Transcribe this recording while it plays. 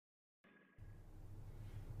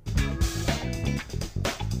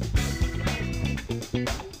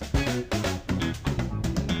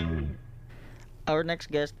Our next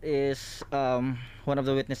guest is one of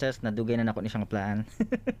the witnesses na dugay na nako ni siyang plan.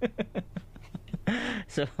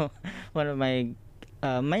 So, one of my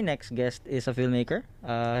next guest is a filmmaker.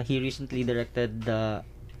 He recently directed the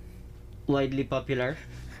widely popular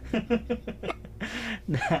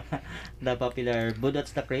the, the popular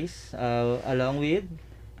Budots the Craze along with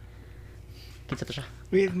kinsa to siya?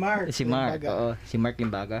 With Mark. Si Mark. Limbaga. Oo, si Mark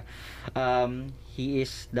Limbaga. He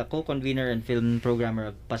is the co-convener and film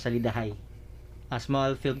programmer of Pasalida High, a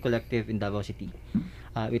small film collective in Davao City.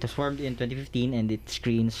 It was formed in 2015 and it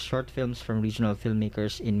screens short films from regional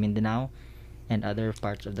filmmakers in Mindanao and other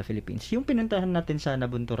parts of the Philippines. Yung pinuntahan natin sa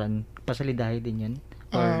Nabunturan, Pasalidahay din yun?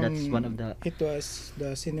 Or that's one of the... It was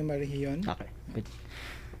the Cinema Region. Okay. Good.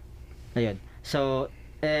 Ayun. So,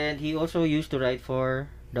 and he also used to write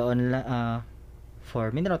for the online...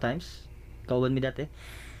 for Mindanao Times. Kauban mi dati.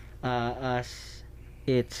 As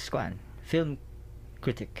its film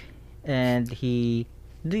critic. And he...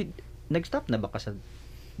 nag-stop na ba ka sa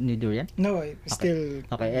New Durian? No, I still...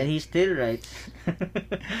 Okay, and he still writes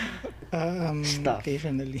stuff.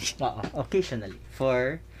 Occasionally. Occasionally.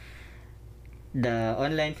 For the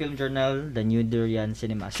online film journal, the New Durian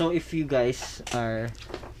Cinema. So if you guys are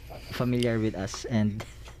familiar with us and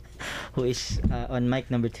who is on mic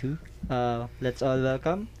number 2, let's all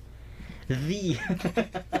welcome the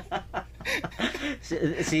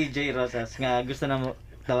si Jay Rosas nga gusto na mo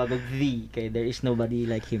tawag og the kay there is nobody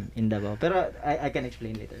like him in Davao. Pero I can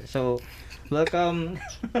explain later. So welcome.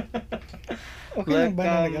 Okay lang ba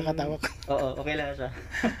na nagkakatawa ko? Oo, okay lang siya.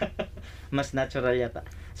 Mas natural yata.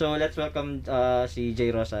 So let's welcome si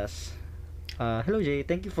Jay Rosas. Hello Jay,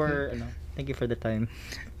 thank you for the time.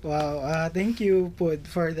 Wow, thank you Pud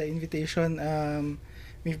for the invitation.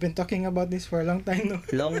 We've been talking about this for a long time, no?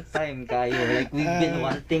 Long time kayo. Like we've been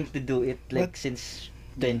wanting to do it like since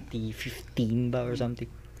 2015 ba or something.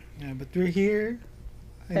 Yeah, but we're here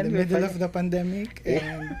in And the we're middle fine. of the pandemic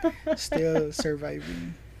and still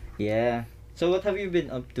surviving. Yeah. So what have you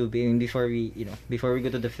been up to before we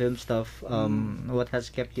go to the film stuff? What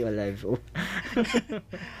has kept you alive?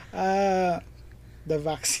 The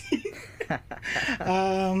vaccine.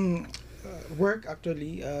 Work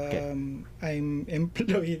actually. I'm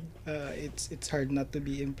employed. It's hard not to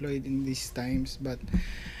be employed in these times, but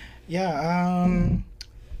yeah.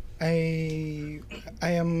 I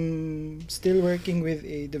am still working with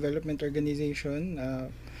a development organization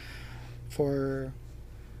for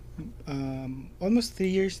almost 3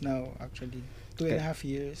 years now, actually 2.5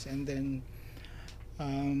 years, and then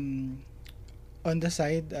on the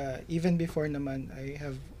side, even before naman, I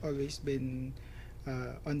have always been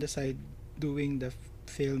on the side doing the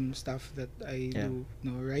film stuff that I do,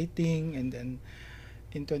 writing, and then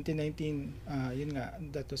in 2019, yun nga,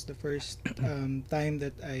 that was the first time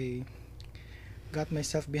that I got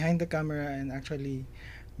myself behind the camera and actually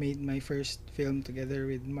made my first film together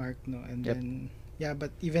with Mark, no, and then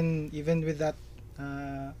but even with that,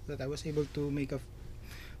 that I was able to make a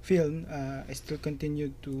film, I still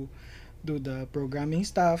continued to do the programming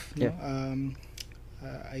stuff, no?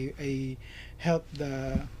 I help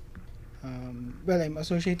the I'm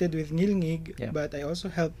associated with Nilngig, but I also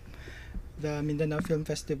help the Mindanao Film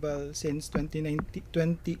Festival since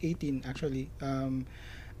 2018 actually.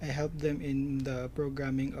 I helped them in the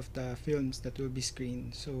programming of the films that will be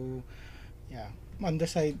screened. So yeah, on the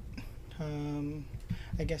side,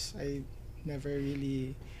 I guess I never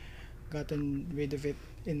really gotten rid of it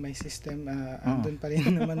in my system. Andun pa rin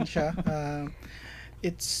naman siya.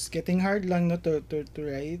 It's getting hard lang, no, to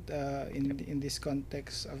write in this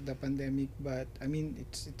context of the pandemic, but I mean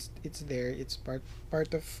it's there. It's part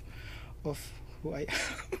of who I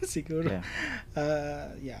am siguro.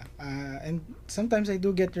 And sometimes I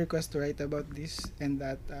do get requests to write about this and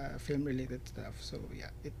that film related stuff. So yeah,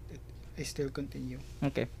 I still continue.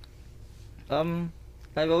 Okay.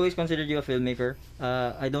 I've always considered you a filmmaker.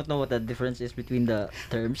 I don't know what the difference is between the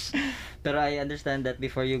terms, but I understand that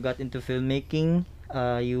before you got into filmmaking,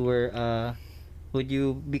 you were. Would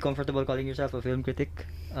you be comfortable calling yourself a film critic?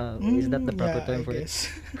 Is that the proper term for it?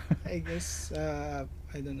 I guess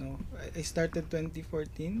I don't know. I started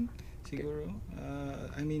 2014 siguro.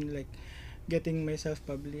 I mean, like getting myself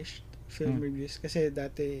published film reviews kasi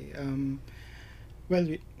dati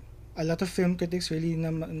a lot of film critics really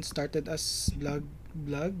naman started as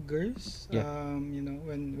bloggers. You know,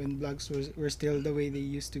 when blogs were still the way they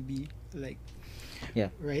used to be, like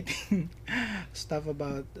writing stuff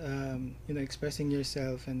about you know, expressing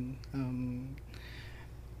yourself and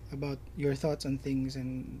about your thoughts on things,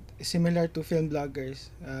 and similar to film bloggers,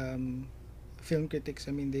 film critics,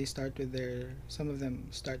 I mean, they start with some of them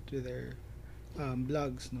start with their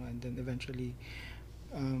blogs, no, and then eventually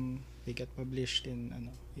they get published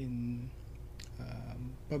in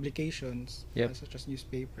publications, Yep. such as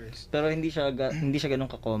newspapers. Pero hindi siya ganun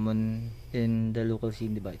ka-common in the local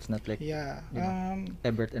scene, diba? It's not like Yeah. you know,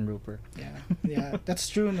 Ebert and Roper. Yeah, that's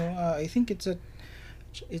true, no. I think it's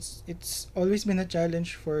always been a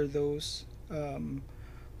challenge for those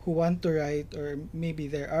who want to write, or maybe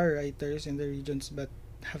there are writers in the regions but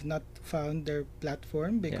have not found their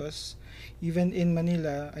platform, because even in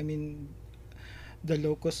Manila, I mean, the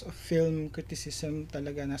locus of film criticism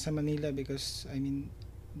talaga nasa Manila, because I mean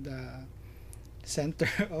the center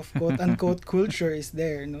of quote unquote culture is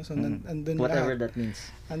there, no. So andun whatever lahat, that means.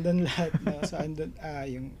 andun lahat, no. So andun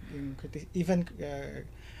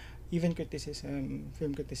even criticism,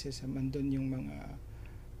 film criticism, andun yung mga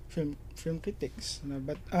film critics, no.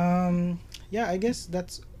 But yeah, I guess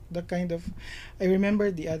that's the kind of, I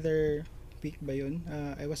remember the other week ba yun,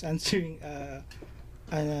 I was answering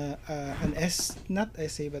an not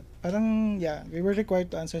essay, but parang, yeah, we were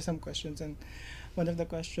required to answer some questions, and one of the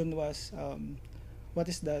question was, what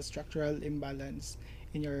is the structural imbalance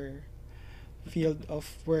in your field of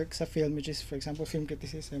work sa film, which is, for example, film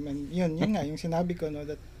criticism. And yun nga, yung sinabi ko, no,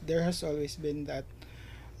 that there has always been that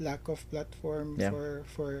lack of platform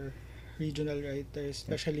for regional writers,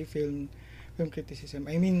 especially film criticism.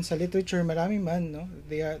 I mean, sa literature, marami man, no,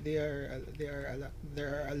 there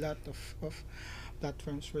are a lot of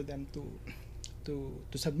platforms for them to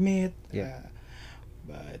submit.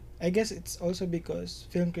 But I guess it's also because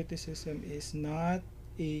film criticism is not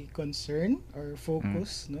a concern or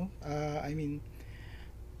focus, no. I mean,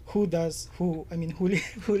 who listens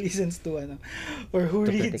to or who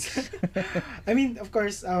to reads? I mean, of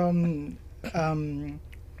course,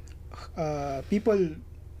 people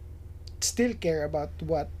still care about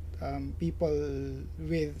what people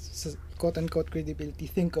with quote unquote credibility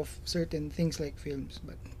think of certain things like films,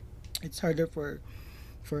 but it's harder for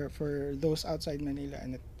those outside Manila,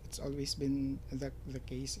 and it's always been the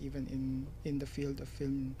case even in the field of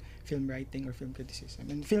film writing or film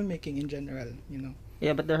criticism and filmmaking in general, you know.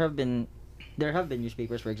 Yeah, but there have been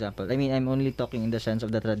newspapers, for example. I mean, I'm only talking in the sense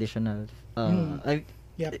of the traditional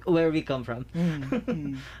where we come from.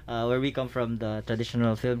 Where we come from, the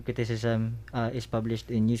traditional film criticism is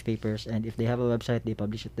published in newspapers, and if they have a website, they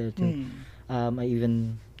publish it there too. I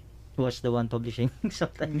even was the one publishing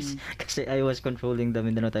sometimes kasi I was controlling the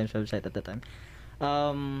Mindanao Times website at the time.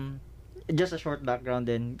 Just a short background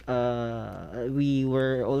then, we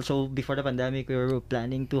were also, before the pandemic, we were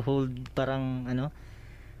planning to hold parang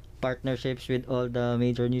partnerships with all the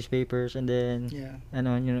major newspapers, and then siya,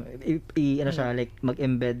 like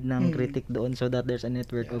mag-embed ng critic doon so that there's a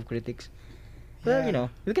network of critics. Well,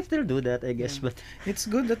 we can still do that, I guess, but it's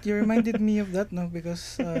good that you reminded me of that, no,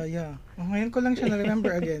 because ngayon ko lang siya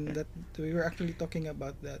na-remember again that we were actually talking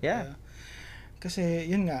about that. Kasi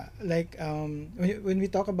yun nga, like when we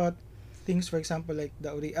talk about things, for example, like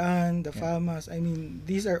the Urian, the Famas, I mean,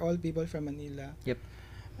 these are all people from Manila.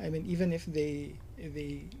 I mean, even if they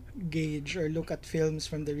gauge or look at films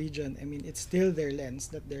from the region, I mean, it's still their lens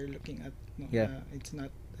that they're looking at, no? It's not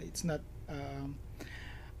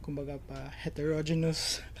kumbaga pa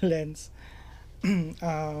heterogeneous lens. But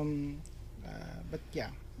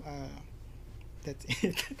that's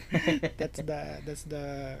it. that's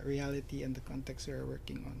the reality and the context we're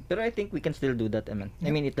working on. But I think we can still do that, I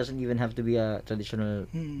mean, it doesn't even have to be a traditional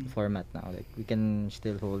format now. Like, we can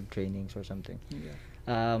still hold trainings or something.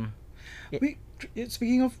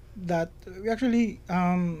 Speaking of that, we actually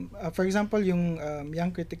for example, yung Young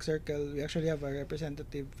Critic Circle, we actually have a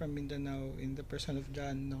representative from Mindanao in the person of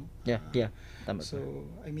John, no? Tama. So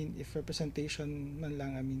I mean, if representation man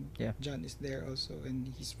lang, I mean, John is there also, and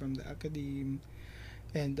he's from the academe,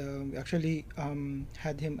 and we actually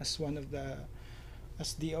had him as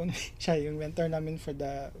the only siya yung mentor namin for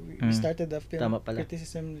we started the film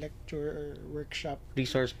criticism lecture or workshop,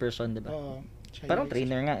 resource person, diba? Parang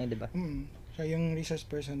trainer nga diba? Siya yung resource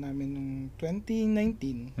person namin nung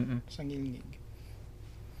 2019 sa Ngilngig.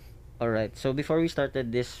 Alright, so before we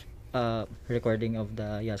started this recording of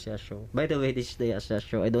the Yas Yas show, by the way, this is the Yas Yas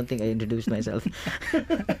show. I don't think I introduced myself.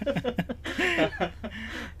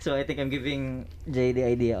 So I think I'm giving Jay the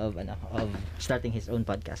idea of starting his own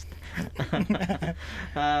podcast.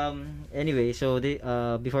 Anyway, so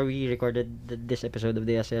before we recorded this episode of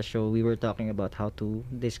the Yas Yas show, we were talking about how to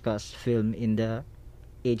discuss film in the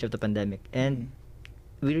age of the pandemic, and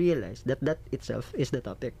we realized that itself is the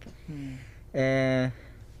topic.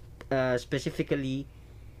 Specifically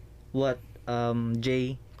what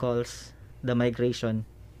Jay calls the migration.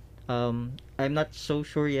 I'm not so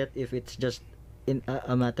sure yet if it's just in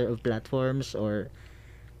a matter of platforms, or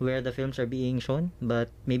where the films are being shown, but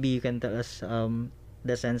maybe you can tell us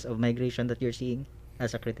the sense of migration that you're seeing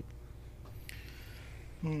as a critic.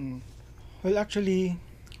 Well, actually,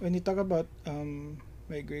 when you talk about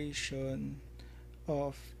migration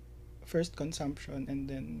of first consumption and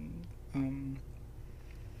then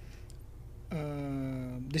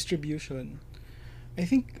distribution, I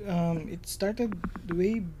think it started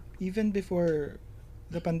way even before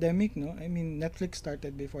the pandemic, no? I mean, Netflix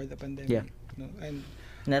started before the pandemic, Yeah. no? And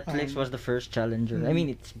Netflix was the first challenger. I mean,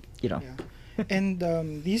 it's, yeah. And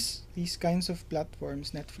these kinds of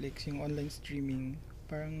platforms, Netflix, yung online streaming,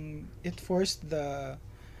 parang it forced the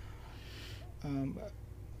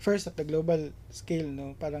first at the global scale,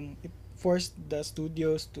 no? Parang it forced the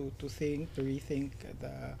studios to rethink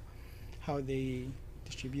the how they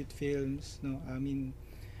distribute films, no? I mean,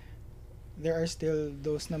 there are still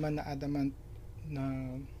those naman na adamant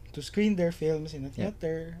na to screen their films in a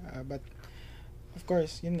theater, but of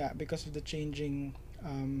course, yun nga, because of the changing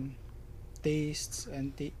tastes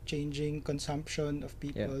and changing consumption of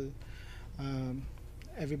people,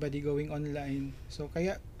 everybody going online, so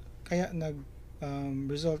kaya nag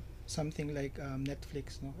result something like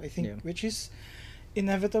Netflix, no? I think, which is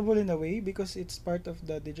inevitable in a way because it's part of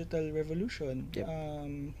the digital revolution.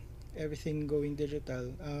 Everything going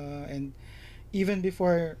digital, and even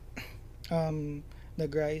before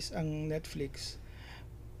nag-rise ang Netflix,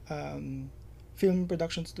 film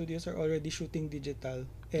production studios are already shooting digital,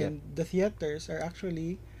 and the theaters are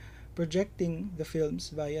actually projecting the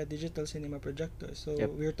films via digital cinema projectors. So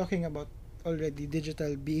we're talking about already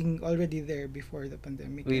digital being already there before the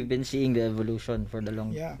pandemic. We've been seeing the evolution for the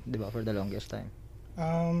for the longest time.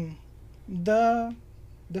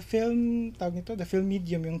 The film, tawag nito, the film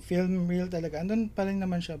medium, yung film reel talaga, andun pa rin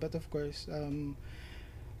naman siya, but of course,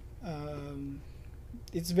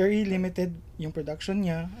 it's very limited yung production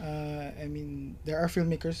niya. I mean, there are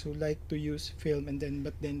filmmakers who like to use film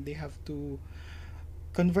but then they have to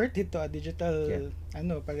convert it to a digital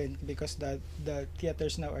pa rin, because the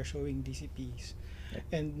theaters now are showing DCPs.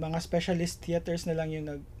 And mga specialist theaters na lang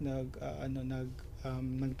yung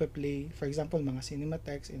nagpa-play. For example, mga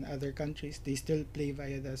Cinematheques in other countries, they still play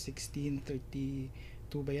via the 16-32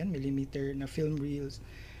 ba yan, millimeter na film reels.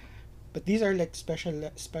 But these are like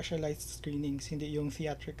specialized screenings, hindi yung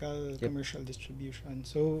theatrical commercial distribution.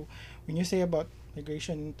 So when you say about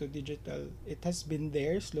migration into digital, it has been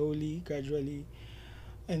there slowly, gradually.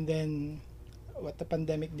 And then what the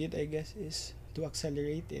pandemic did, I guess, is to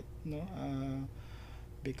accelerate it, no?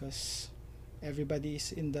 Because everybody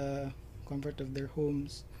is in the comfort of their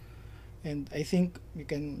homes, and I think you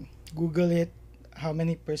can Google it, how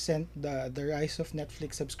many percent the rise of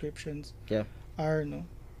Netflix subscriptions are, no?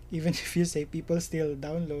 Even if you say people still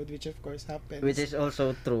download, which of course happens, which is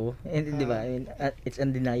also true, and diba, I mean, it's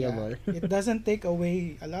undeniable. It doesn't take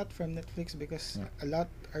away a lot from Netflix because a lot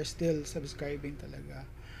are still subscribing talaga.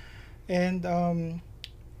 And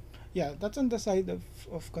that's on the side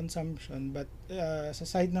of consumption, but sa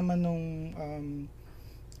side naman nung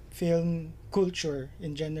film culture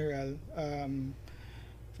in general,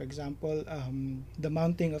 for example, the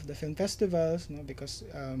mounting of the film festivals, no, because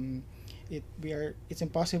it's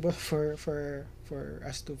impossible for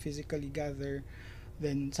us to physically gather.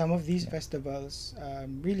 Then some of these festivals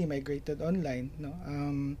really migrated online, no.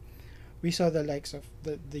 We saw the likes of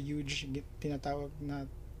the huge tinatawag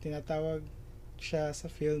siya sa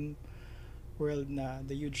film world na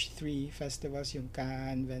the huge 3 festivals, yung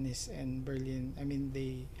Cannes, Venice, and Berlin. I mean,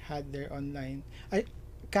 they had their online.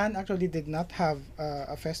 Cannes actually did not have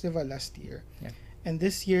a festival last year. And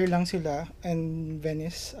this year lang sila, and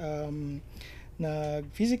Venice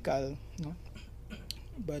nag-physical, no?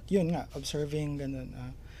 But yun nga, observing ganun.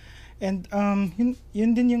 And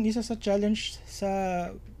yun din yung isa sa challenge sa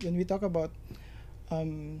when we talk about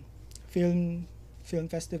film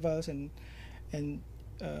festivals and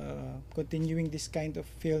continuing this kind of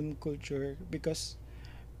film culture, because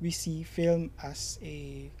we see film as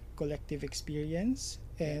a collective experience,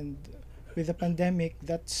 and with the pandemic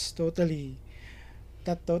that totally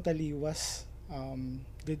was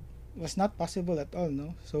not possible at all,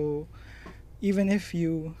 no? So even if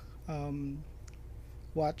you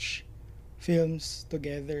watch films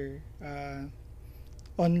together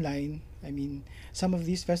online, I mean, some of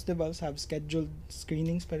these festivals have scheduled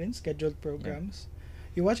screenings pa rin, scheduled programs.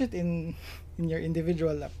 You watch it in your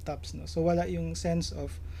individual laptops, no? So wala yung sense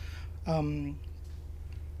of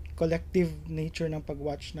collective nature ng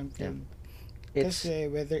pag-watch ng film. Kasi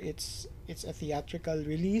whether it's a theatrical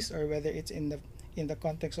release or whether it's in the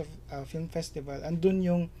context of a film festival, andun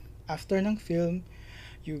yung after ng film,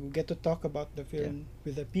 you get to talk about the film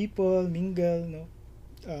with the people, mingle, no,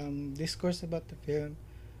 discourse about the film.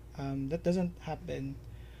 That doesn't happen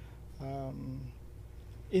um,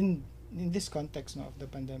 in this context, no, of the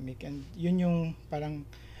pandemic. And yun yung parang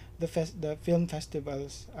the film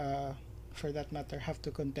festivals, for that matter, have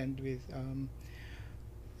to contend with.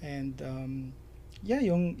 And yeah,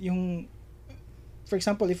 yung for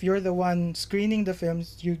example, if you're the one screening the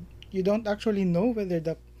films, you don't actually know whether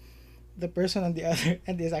the person on the other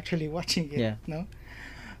end is actually watching it. Yeah. No,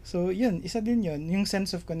 so yun, isa din yun, yung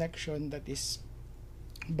sense of connection that is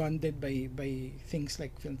bonded by things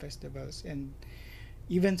like film festivals. And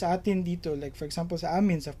even sa atin dito, like for example sa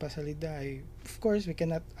amin sa Pasaliday, of course we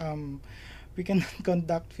cannot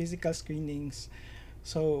conduct physical screenings,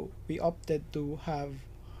 so we opted to have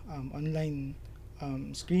online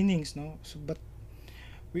screenings, no. So, but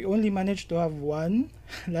we only managed to have one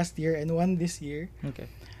last year and one this year. Okay.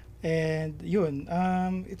 And yun,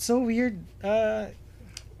 it's so weird.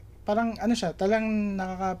 Parang ano siya, talang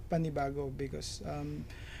nakakapanibago because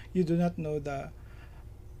you do not know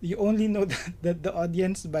you only know the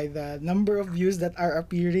audience by the number of views that are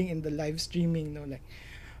appearing in the live streaming, no, like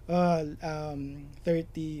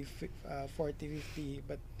 30, 40, 50,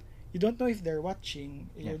 but you don't know if they're watching.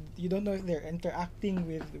 Yeah. You don't know if they're interacting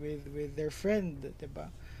with their friend,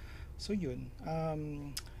 diba? So yun,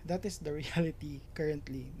 that is the reality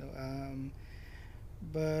currently, no.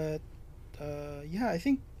 But yeah, I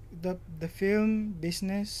think the film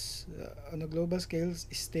business on a global scale is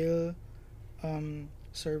still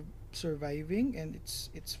surviving, and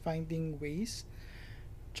it's finding ways,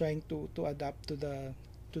 trying to adapt to the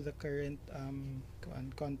current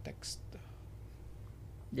context.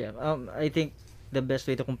 Yeah. I think the best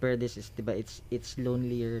way to compare this is, diba, it's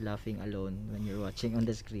lonelier laughing alone when you're watching on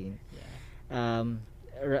the screen. Yeah.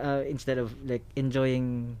 Instead of like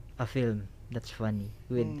enjoying a film that's funny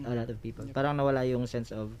with a lot of people. Yep. Parang nawala yung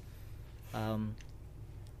sense of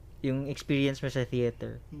yung experience mo sa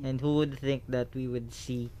theater. And who would think that we would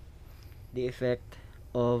see the effect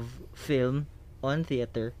of film on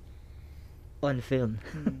theater on film?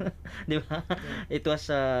 Diba? Yeah. It was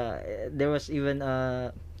there was even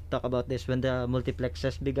talk about this when the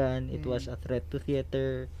multiplexes began. It was a threat to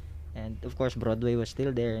theater, and of course Broadway was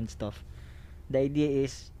still there and stuff. The idea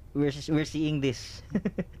is we're seeing this.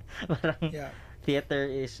 Parang Yeah. theater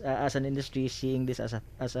is as an industry is seeing this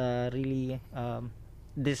as a really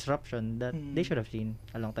disruption that they should have seen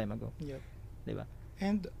a long time ago. Yep. Diba?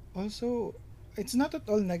 And also, it's not at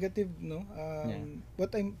all negative, no. Yeah.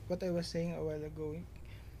 What I was saying a while ago,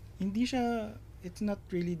 hindi siya, it's not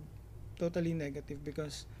really totally negative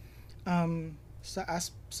because sa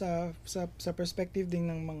perspective din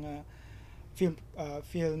ng mga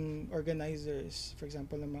film organizers, for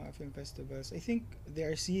example, ng mga film festivals, I think they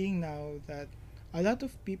are seeing now that a lot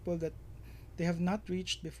of people that they have not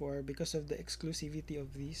reached before because of the exclusivity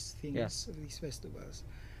of these things, of these festivals,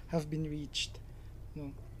 have been reached,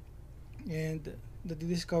 no. And that they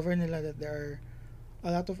discover nila that there are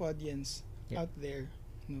a lot of audience out there,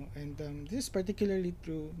 no. And this is particularly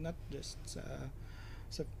true not just sa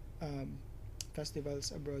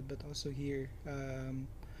festivals abroad but also here.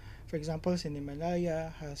 For example,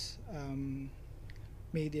 Cinemalaya has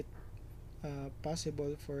made it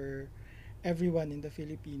possible for everyone in the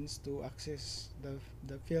Philippines to access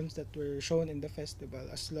the films that were shown in the festival,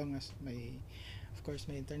 as long as of course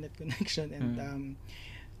my internet connection. And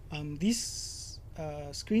these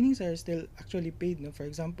screenings are still actually paid, no. For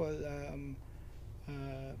example,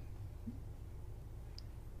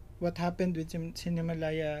 what happened with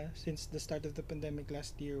Cinemalaya since the start of the pandemic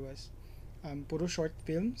last year was puro short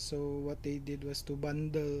films. So what they did was to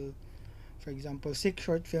bundle, for example, 6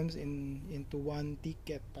 short films into one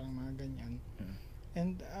ticket, parang mga ganyan.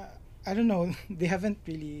 And I don't know, they haven't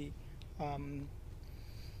really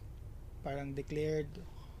parang declared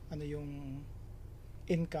ano yung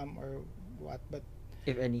income or what, but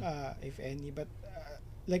if any, but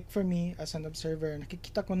like for me as an observer,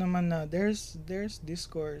 nakikita ko naman na there's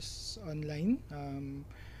discourse online.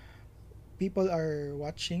 People are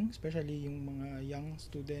watching, especially yung mga young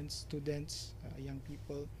students, young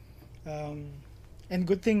people. And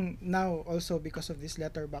good thing now also because of this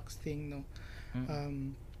letterbox thing, no.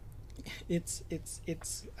 It's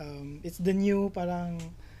the new parang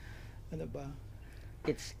ano ba?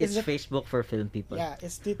 It's Facebook for film people. Yeah,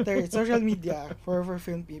 it's Twitter, it's social media for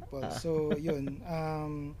film people. So yun.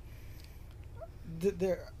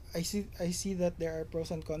 I see that there are pros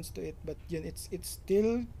and cons to it, but yun, it's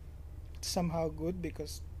still somehow good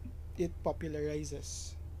because it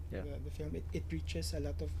popularizes the film. It reaches a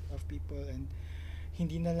lot of people, and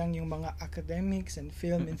hindi na lang yung mga academics and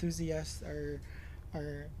film enthusiasts are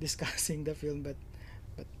discussing the film, but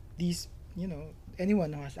these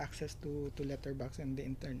anyone who has access to letterbox and the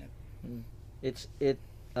internet. It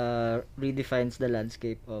redefines the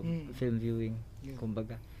landscape of film viewing,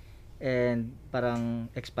 kumbaga. And parang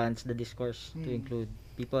expands the discourse to include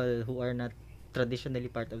people who are not traditionally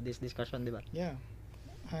part of this discussion, di ba? Yeah.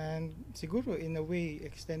 And siguro in a way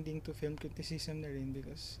extending to film criticism na rin,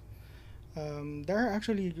 because there are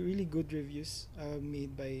actually really good reviews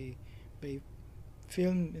made by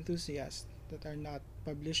film enthusiasts that are not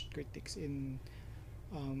published critics in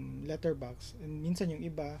letterbox. And minsan yung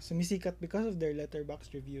iba sumisikat because of their letterbox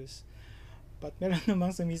reviews, but meron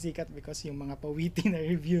namang sumisikat because yung mga pawiti na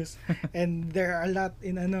reviews. And there are a lot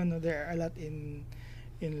in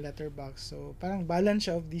letterbox. So parang balance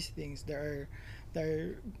siya of these things. There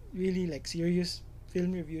are really like serious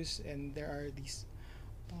film reviews, and there are these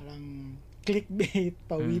parang clickbait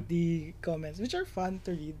pawiti comments which are fun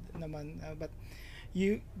to read naman, but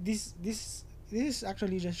this is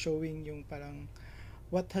actually just showing yung parang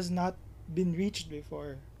what has not been reached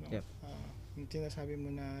before, no? Yep. Yung sinasabi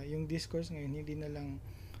mo na yung discourse ngayon hindi na lang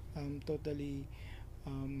totally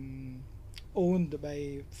owned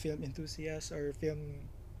by film enthusiasts or film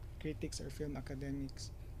critics or film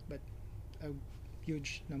academics, but a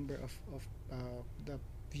huge number of the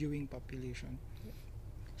viewing population.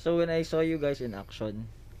 So when I saw you guys in action,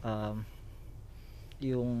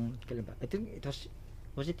 yung kailan ba? I think it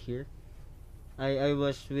was it here? I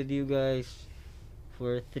was with you guys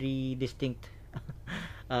for 3 distinct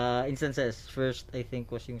instances. First, I think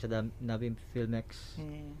was yung sa Nabim Filmex.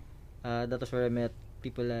 That was where I met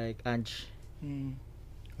people like Ange.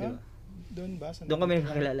 Diba? Doon ba? Doon kami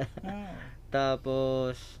nakakilala.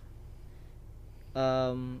 Tapos,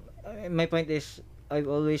 my point is, I've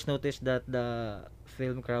always noticed that the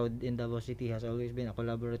film crowd in Davao City has always been a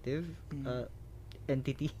collaborative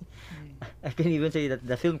entity. I can even say that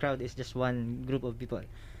the film crowd is just one group of people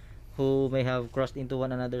who may have crossed into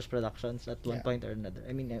one another's productions at one point or another.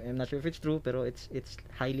 I mean, I'm not sure if it's true, pero it's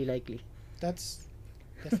highly likely. That's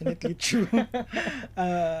definitely true.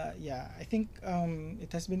 Yeah, I think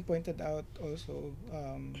it has been pointed out also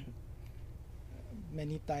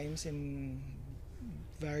many times in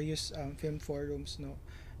various film forums, no,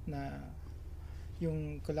 na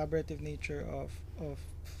yung collaborative nature of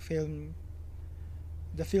film,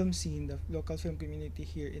 the film scene, the local film community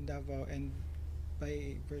here in Davao, and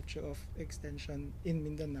by virtue of extension in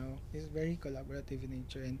Mindanao, is very collaborative in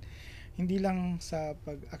nature. And hindi lang sa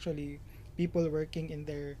pag actually people working in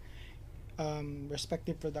their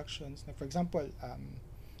respective productions. Na for example,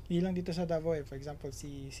 hindi lang dito sa Davao, for example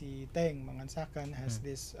si Teng Mangansakan has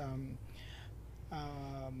this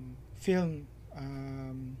film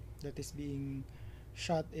that is being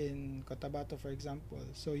shot in Cotabato, for example.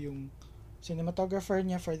 So yung cinematographer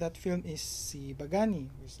niya for that film is si Bagani,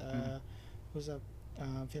 who's a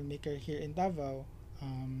filmmaker here in Davao,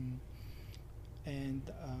 and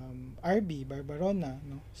RB Barbarona,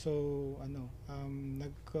 no. So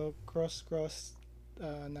nagko-cross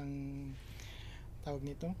ng tawag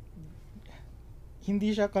nito,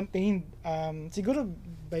 hindi siya contained, siguro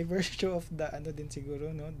by virtue of the din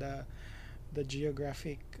siguro, no, the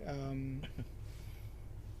geographic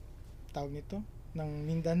tawag nito ng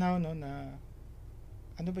Mindanao, no, na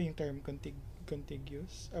ano ba yung term,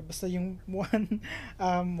 contiguous, basta yung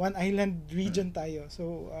one island region tayo,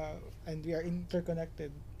 so and we are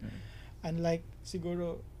interconnected, unlike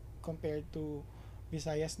siguro compared to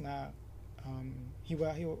Visayas na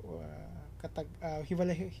hiwalay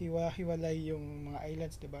yung mga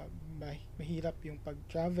islands, diba? Mahirap yung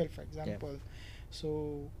pag-travel, for example.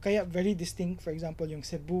 So kaya very distinct, for example, yung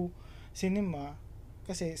Cebu cinema,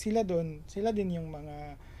 kasi sila din yung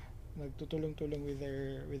mga nagtutulong-tulong with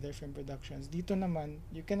their film productions. Dito naman,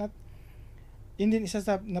 you cannot, yun din isa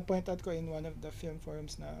sa na point out ko in one of the film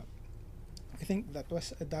forums, na I think that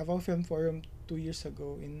was a Davao Film Forum 2 years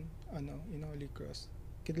ago in Holy Cross.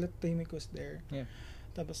 Kidlat Timik was there. Yeah.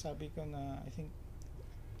 Tapos sabi ko na, I think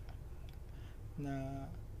na,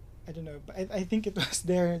 I don't know, but I think it was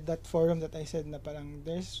there, that forum, that I said na parang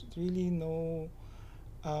there's really no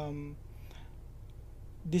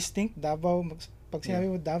distinct Davao, pag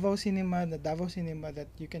sinabi mo Davao cinema,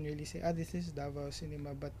 that you can really say, this is Davao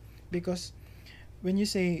cinema. But because when you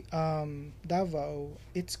say Davao,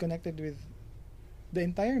 it's connected with the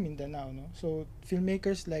entire Mindanao, no? So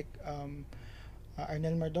filmmakers like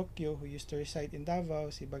Arnel Mardocchio, who used to reside in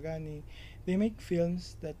Davao, si Bagani, they make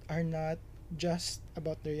films that are not just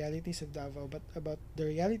about the realities of Davao, but about the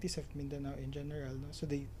realities of Mindanao in general, no? So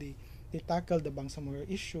they tackle the Bangsamoro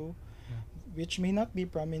issue, which may not be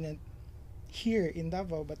prominent here in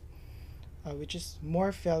Davao, but which is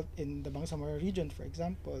more felt in the Bangsamoro region, for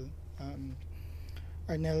example.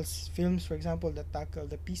 Arnell's films, for example, that tackle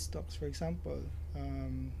the peace talks, for example,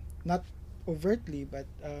 not overtly but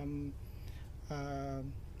uh,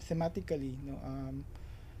 thematically, no.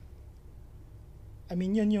 I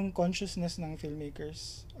mean, yun yung consciousness ng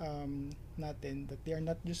filmmakers natin, that they are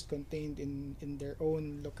not just contained in their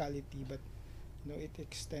own locality, but it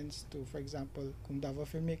extends to, for example, kung Davao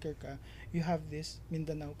filmmaker ka, you have this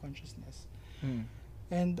Mindanao consciousness.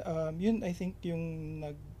 And yun, I think yung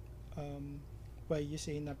why you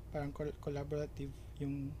say na parang collaborative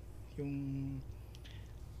yung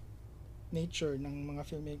nature ng mga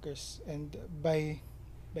filmmakers, and by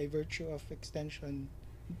virtue of extension,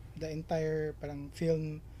 the entire parang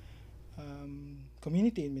film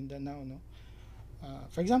community in Mindanao, no.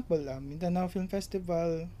 For example, Mindanao Film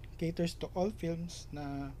Festival caters to all films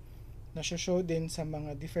na show din sa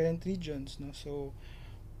mga different regions, no. So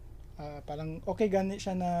parang okay gani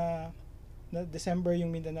siya na December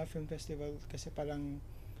yung Mindanao Film Festival, kasi parang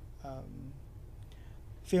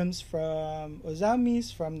films from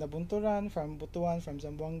Ozamis, from Nabunturan, from Butuan, from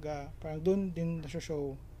Zamboanga, parang doon din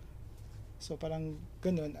na-show. So parang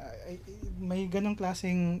ganun, may ganung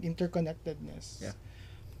klaseng interconnectedness. Yeah.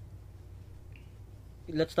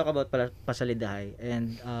 Let's talk about Pasalidahay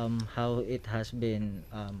and how it has been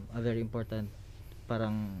a very important,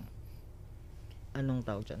 parang anong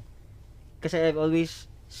tawag dyan? Kasi I've always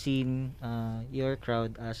seen your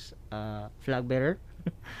crowd as flag bearer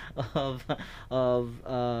of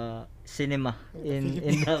cinema in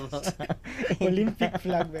Davao. Olympic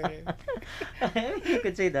flag bearer. You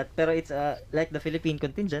could say that, pero it's like the Philippine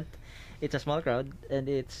contingent. It's a small crowd, and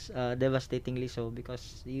it's devastatingly so,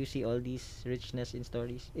 because you see all these richness in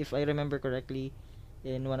stories. If I remember correctly,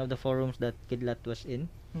 in one of the forums that Kidlat was in,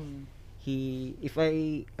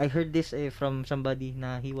 I heard this from somebody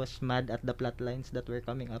na he was mad at the plot lines that were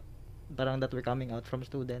coming up, that were coming out from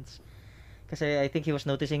students. Kasi I think he was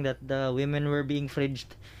noticing that the women were being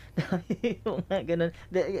fridged. Ganun.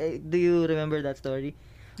 Do you remember that story?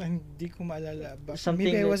 Hindi ko maalala.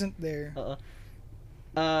 Something maybe I wasn't there.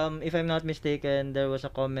 If I'm not mistaken, there was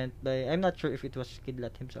a comment by, I'm not sure if it was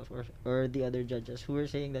Kidlat himself or the other judges, who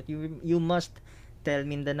were saying that you must tell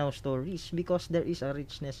Mindanao stories because there is a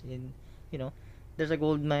richness in, there's a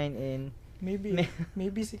gold mine in... Maybe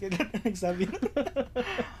si Kidlat nagsabi.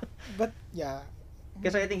 But yeah.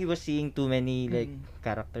 Kasi I think he was seeing too many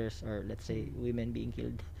characters, or let's say women being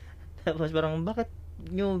killed. Tapos parang, bakit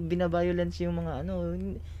nyo binabiolence yung mga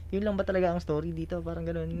yun lang ba talaga ang story dito? Parang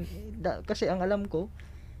ganun. Kasi ang alam ko,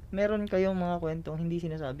 meron kayong mga kwentong hindi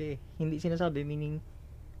sinasabi. Hindi sinasabi, meaning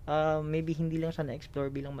maybe hindi lang siya na-explore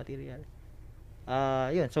bilang material.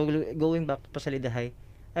 Yun. So, going back to Pasalidahay,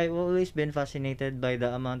 I've always been fascinated by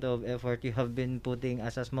the amount of effort you have been putting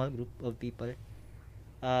as a small group of people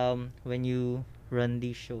when you run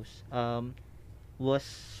these shows. Was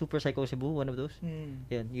Super Psycho Cebu one of those?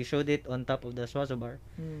 Yan, you showed it on top of the Swazo bar.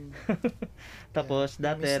 Tapos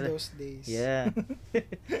I miss those days. Yeah.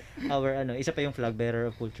 Our isa pa yung flag bearer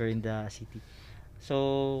of culture in the city.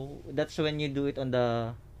 So that's when you do it on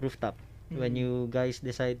the rooftop. When you guys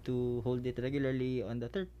decide to hold it regularly on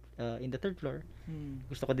the in the third floor.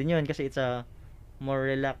 Gusto ko din yun kasi it's a more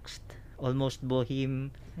relaxed, almost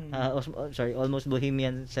bohemian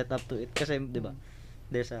setup to it, kasi 'di ba?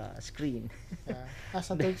 There's a screen.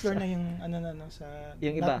 Sa third floor na yung sa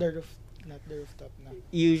yung iba. Not the rooftop na.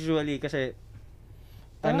 Usually kasi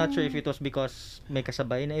I'm not sure if it was because may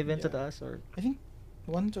kasabay na event sa taas, or I think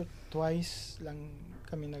once or twice lang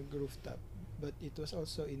kami nag-rooftop, but it was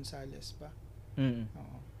also in Sales pa.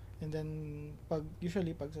 And then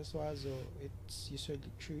usually pag sa Swazo, it's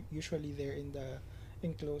usually there in the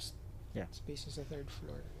enclosed spaces sa third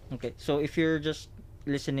floor. Okay, so if you're just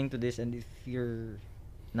listening to this and if you're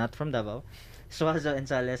not from Davao, Swazo and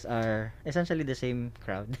Sales are essentially the same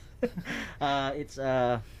crowd. It's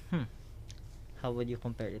how would you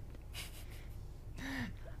compare it?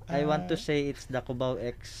 I want to say it's the Cubao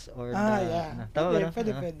X or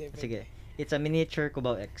Pwede. Sige. It's a miniature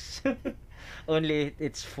Cubao X. Only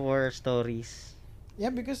it's 4 stories. Yeah,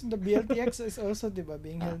 because the BLTX is also, diba,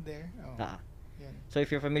 being held there. Yan. So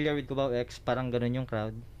if you're familiar with Cubao X, parang ganun yung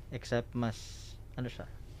crowd, except mas siya,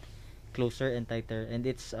 closer and tighter, and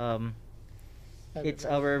it's our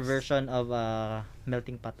version of a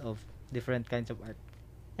melting pot of different kinds of art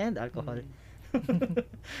and alcohol.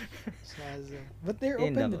 But they're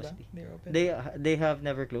open, diba? They're open. They have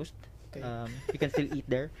never closed. Okay. You can still eat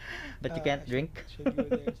there, but you can't drink. Should go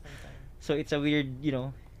there sometime. So it's a weird,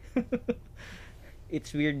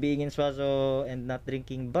 it's weird being in Swazo and not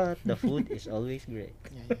drinking, but the food is always great.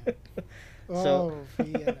 Yeah. So,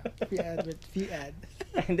 free ad.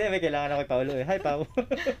 Hindi, may kailangan ako kay Paolo eh. Hi, Pao.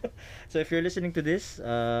 So, if you're listening to this,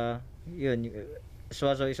 yun,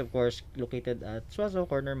 Suazo is of course located at Suazo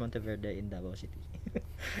Corner, Monteverde in Davao City.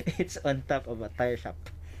 It's on top of a tire shop.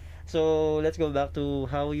 So, let's go back to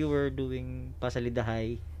how you were doing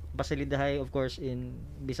Pasalidahay. Pasalidahay, of course, in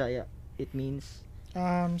Bisaya, it means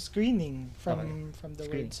Screening okay. from the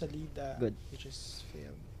Screening. word salida, Good. which is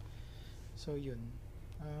film. So yun.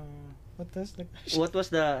 What was the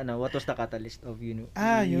What was the catalyst of yun.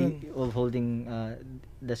 of holding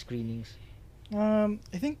the screenings? I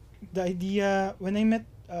think the idea when I met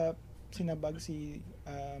sina Bagsi,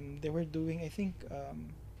 they were doing, I think,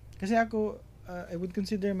 kasi ako I would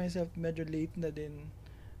consider myself medyo late na din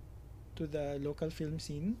to the local film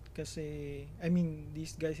scene kasi I mean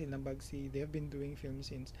these guys in Bagsi, they have been doing film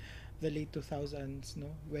since the late 2000s,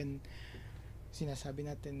 no, when sinasabi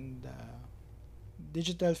natin the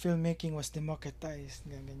digital filmmaking was democratized,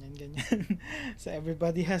 ganyan. So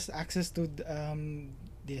everybody has access to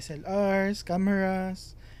DSLRs,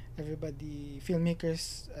 cameras. Everybody,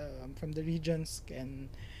 filmmakers from the regions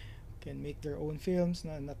can make their own films,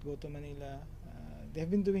 not go to Manila.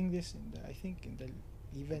 They've been doing this I think in the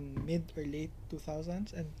even mid or late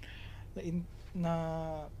 2000s, and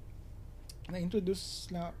na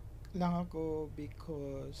introduce lang ako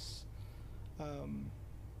because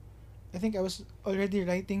I think I was already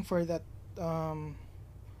writing for that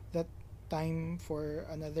that time for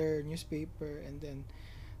another newspaper, and then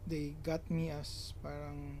they got me as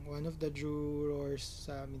parang one of the jurors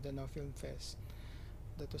sa Mindanao Film Fest.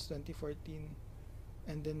 That was 2014.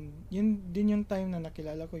 And then yun din yung time na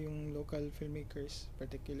nakilala ko yung local filmmakers,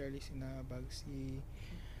 particularly sina Bagsi,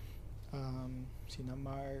 sina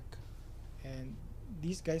Mark, and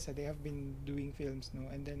these guys they have been doing films, no.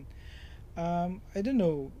 And then I don't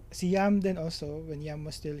know, si Yam then also, when Yam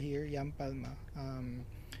was still here, Yam Palma,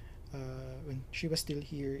 when she was still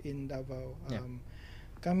here in Davao,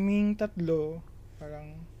 kaming tatlo,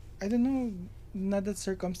 parang, I don't know, not that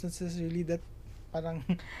circumstances really that parang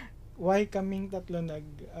why kaming tatlo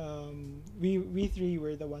we three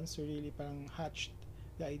were the ones who really parang hatched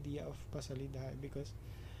the idea of Pasalidahay, because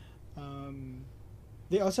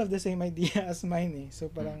they also have the same idea as mine eh. So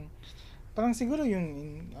parang siguro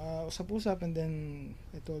yung usap-usap, and then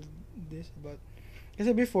I told this about,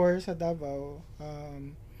 kasi before sa Davao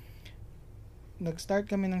nag-start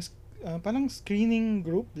kami ng parang screening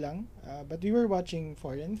group lang, but we were watching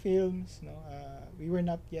foreign films, no. We were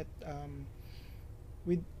not yet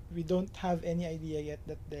we don't have any idea yet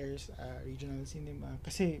that there's regional cinema,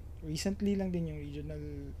 kasi recently lang din yung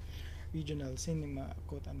regional cinema,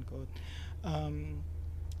 quote unquote,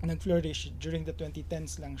 nag-flourish during the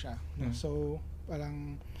 2010s lang siya, no? So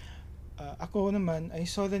parang ako naman, I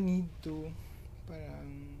saw the need to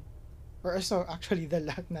parang, or I saw actually the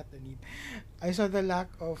lack, not the need, I saw the lack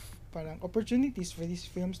of parang opportunities for these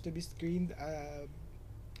films to be screened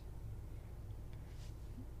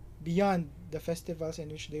beyond the festivals in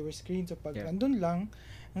which they were screened. So pag andun lang,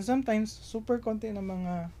 and sometimes super konti ng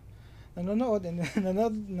mga nanonood, and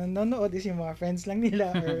nanonood is yung mga friends lang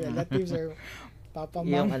nila or relatives or papa,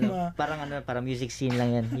 mama. Yung parang music scene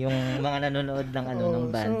lang yan. Yung mga nanonood ng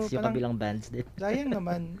ng bands, so, yung kabilang bands din. Sayang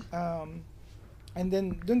naman. And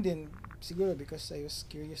then dun din siguro because I was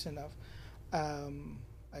curious enough,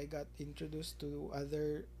 I got introduced to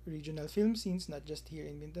other regional film scenes, not just here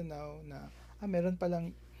in Mindanao, na meron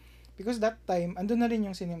palang, because that time andun na rin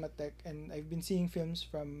yung Cinematheque, and I've been seeing films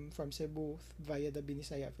from Cebu via the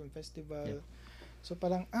Binisaya Film Festival. So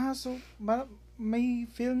parang so may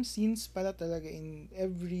film scenes pala talaga in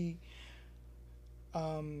every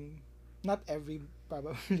not every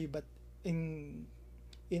probably, but in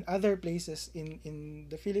other places in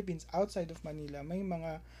the Philippines outside of Manila, may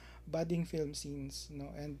mga budding film scenes,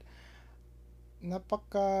 no. And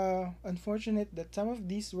napaka unfortunate that some of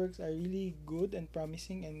these works are really good and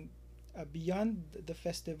promising, and beyond the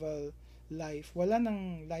festival life, wala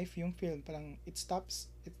nang life yung film, parang it stops,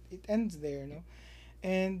 it ends there, no.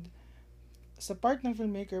 And sa part ng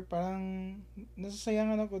filmmaker, parang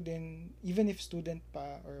nasasayangan ako din, even if student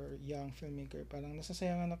pa or young filmmaker, parang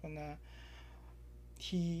nasasayangan ako na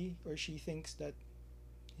he or she thinks that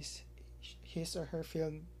his or her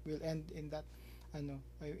film will end in that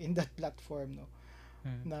in that platform, no.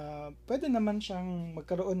 Na pwede naman siyang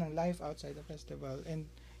magkaroon ng life outside the festival. And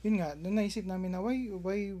yun nga, nung naisip namin na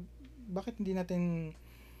why bakit hindi natin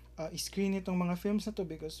screen itong mga films na to,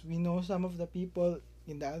 because we know some of the people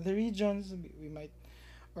in the other regions, we might,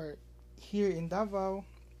 or here in Davao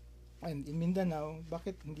and in Mindanao,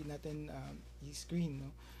 bakit hindi natin i-screen, no.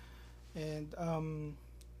 And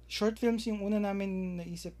short films yung una namin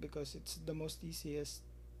naisip because it's the most easiest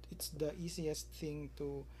it's the easiest thing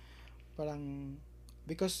to parang,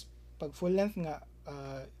 because pag full length nga,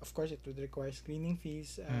 of course it would require screening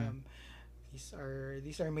fees.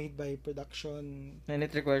 These are made by production, And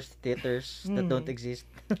it requires theaters that don't exist.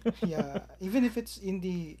 yeah, even if it's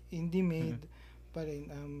indie made pa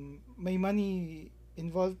rin, may money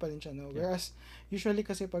involved pa rin siya, no? Yeah. Whereas usually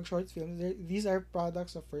kasi pag short films, these are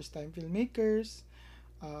products of first time filmmakers.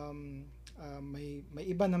 May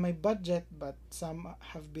iba na may budget, but some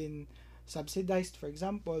have been subsidized, for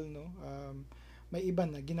example, no? May iba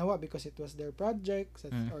na ginawa because it was their project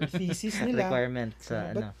or thesis nila. Requirement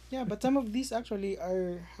sa but yeah, but some of these actually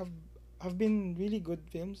have been really good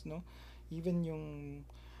films, no? Even yung,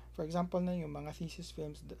 for example na yung mga thesis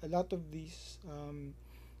films, a lot of these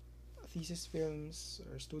thesis films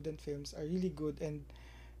or student films are really good. And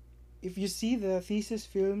if you see the thesis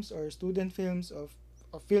films or student films of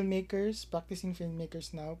filmmakers, practicing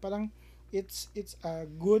filmmakers now, parang it's a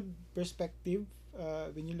good perspective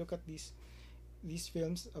when you look at these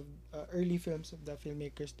films of early films of the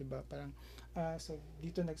filmmakers, diba? Parang so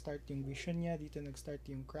dito nag-start yung vision niya, dito nag-start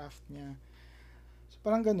yung craft niya. So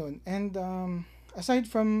parang ganun. And aside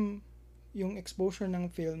from yung exposure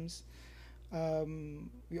ng films,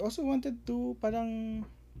 we also wanted to parang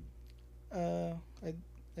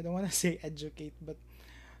I don't wanna say educate, but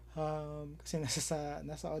kasi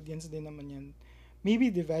nasa audience din naman yan. Maybe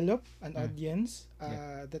develop an audience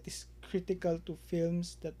that is critical to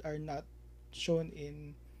films that are not shown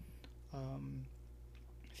in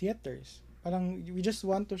theaters. Parang we just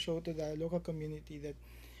want to show to the local community that,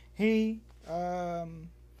 hey,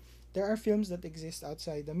 there are films that exist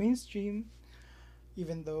outside the mainstream,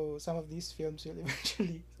 even though some of these films will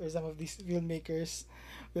eventually, or some of these filmmakers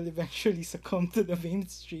will eventually succumb to the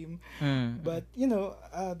mainstream. But you know,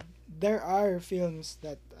 there are films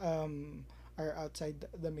that are outside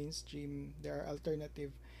the mainstream. There are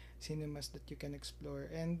alternative cinemas that you can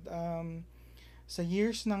explore. And sa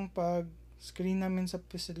years ng pag-screen namin sa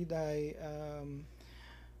Pasalida,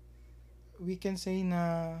 we can say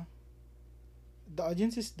na the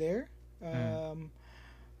audience is there.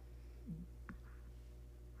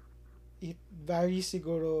 It varies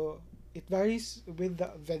siguro. It varies with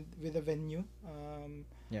the venue.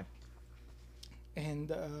 Yeah.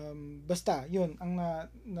 And basta yun ang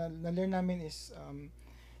na-learn namin is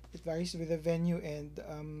it varies with the venue. And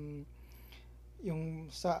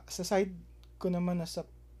yung sa side ko naman na sa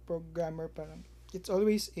programmer, parang it's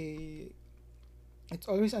always an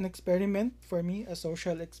experiment for me, a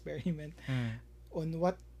social experiment on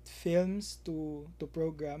what films to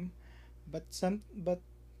program. But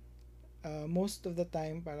most of the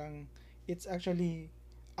time parang it's actually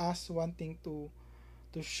us wanting to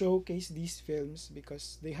showcase these films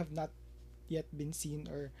because they have not yet been seen,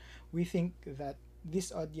 or we think that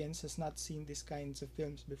this audience has not seen these kinds of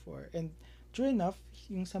films before. And true enough,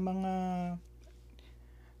 yung sa mga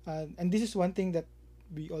and this is one thing that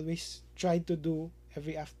we always try to do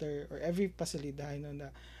every Pasalida, you know, na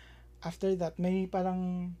after that may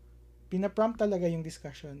parang pinaprompt talaga yung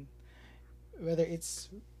discussion, whether it's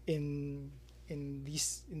in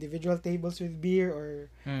these individual tables with beer or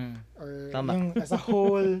yung as a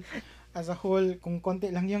whole kung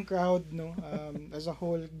konti lang yung crowd, no, as a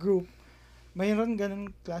whole group, mayroon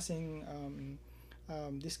ganung klaseng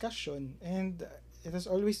discussion. And it has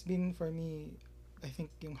always been for me, I think,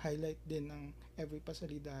 yung highlight din ng every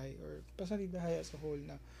Pasalidahay or Pasalidahay as a whole,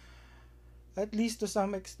 na at least to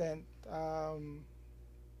some extent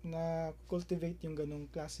na cultivate yung ganung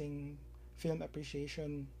klaseng film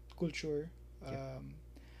appreciation culture.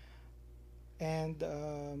 And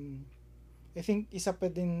I think isa pa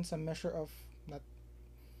din sa measure of not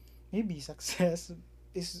maybe success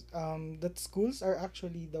is that schools are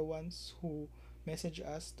actually the ones who message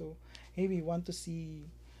us to, hey, we want to see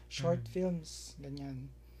short films, ganyan.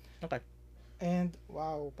 Okay. And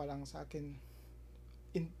wow, parang sa akin,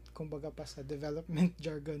 kumbaga pa sa development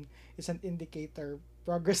jargon, it's an indicator,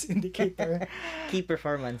 progress indicator. Key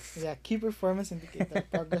performance. Yeah, key performance indicator,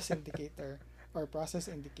 progress indicator, or process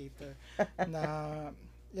indicator. Na,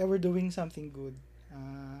 yeah, we're doing something good.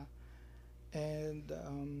 And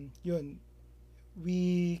yun,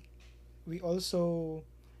 we also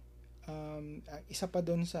isa pa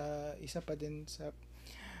din sa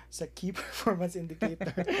key performance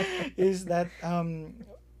indicator is that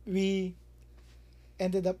we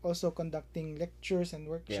ended up also conducting lectures and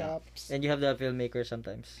workshops. Yeah. And you have the filmmakers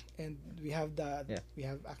sometimes. And we have we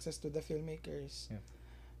have access to the filmmakers. Yeah.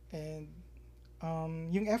 And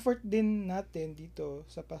yung effort din natin dito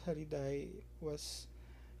sa Pasaliday was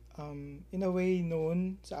in a way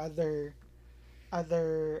known sa other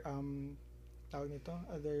tawag nito,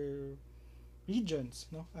 other regions,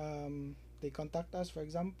 no? They contact us, for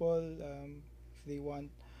example, if they want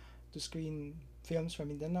to screen films from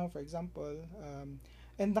Mindanao, for example.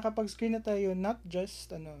 And nakapag-screen na tayo, not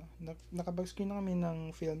just, nakapag-screen na kami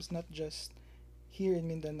ng films, not just here in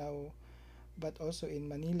Mindanao, but also in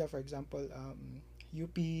Manila, for example,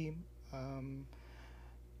 UP,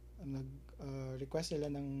 nag-request sila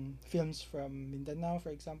ng films from Mindanao,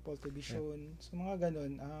 for example, to be shown. So, mga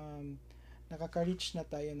ganun, nakaka-reach na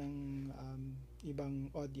tayo ng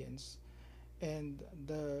ibang audience. And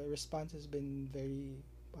the response has been very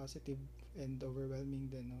positive and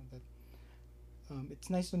overwhelming din, no? That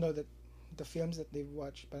it's nice to know that the films that they've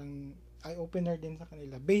watched, parang eye-opener din sa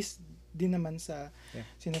kanila. Based din naman sa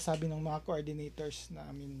sinasabi ng mga coordinators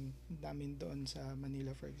namin doon sa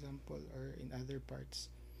Manila, for example, or in other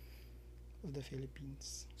parts of the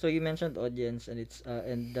Philippines. So you mentioned audience and it's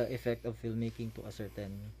and the effect of filmmaking to a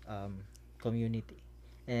certain community.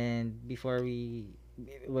 And while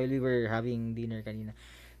we were having dinner kanina,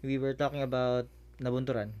 we were talking about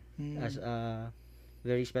Nabunturan as a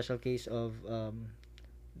very special case of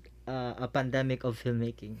a pandemic of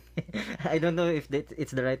filmmaking. I don't know if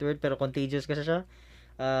it's the right word, pero contagious kasi siya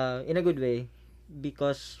in a good way,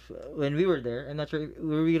 because when we were there, I'm not sure,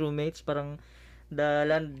 were we roommates? Parang the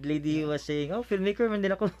landlady was saying, "Oh, filmmaker man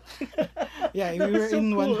din ako." Yeah, we were so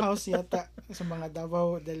in cool. One house yata sa mga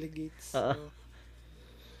Davao delegates. So,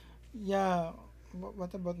 yeah,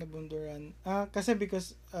 what about Nabunduran? Kasi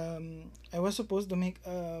because I was supposed to make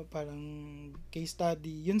parang case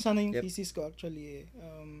study. Yun sana yung thesis ko actually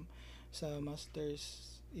sa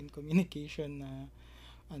masters in communication na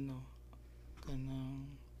kanang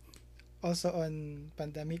also on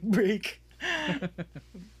pandemic break.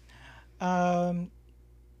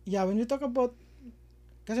 Yeah, when we talk about,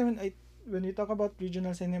 kasi when we talk about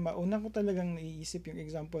regional cinema, una ko talagang naiisip yung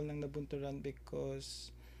example ng Nabunturan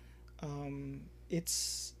because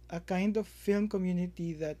it's a kind of film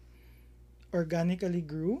community that organically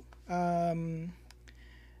grew.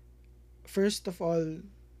 First of all,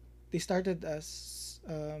 they started as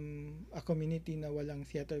a community na walang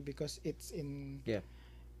theater because it's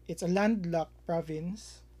a landlocked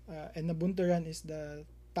province, and Nabunturan is the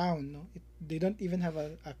town, no? They don't even have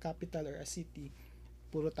a capital or a city.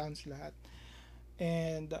 Puro towns lahat.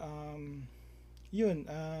 And yun,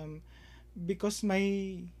 because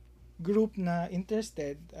my group na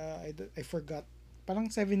interested, I forgot, parang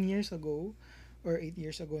 7 years ago or 8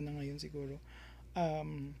 years ago na ngayon siguro,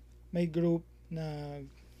 may group na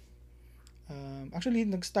actually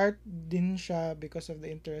nag-start din siya because of the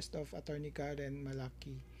interest of Attorney Karen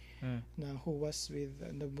Malaki, na who was with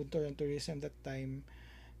Nabunturan Tourism that time.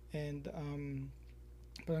 And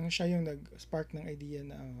parang siya yung nag-spark ng idea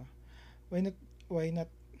na why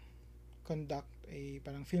not conduct a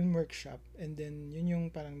parang film workshop, and then yun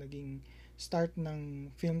yung parang naging start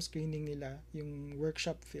ng film screening nila, yung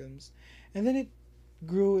workshop films. And then it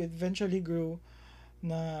eventually grew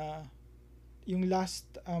na yung last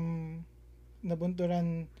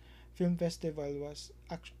Nabunturan Film Festival was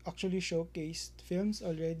actually showcased films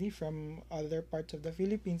already from other parts of the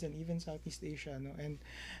Philippines and even Southeast Asia, no? And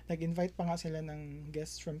nag-invite pa nga sila ng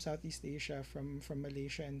guests from Southeast Asia, from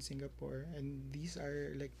Malaysia and Singapore, and these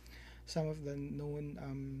are like some of the known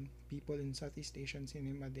people in Southeast Asian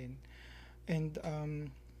cinema din. And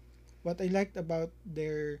what I liked about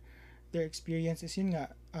their experience is yun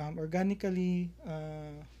nga, organically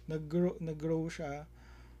nag-grow siya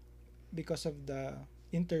because of the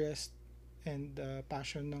interest and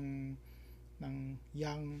passion ng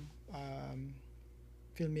young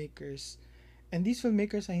filmmakers. And these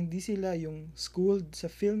filmmakers ay hindi sila yung schooled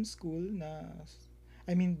sa film school na,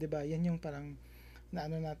 I mean, 'di ba? Yan yung parang na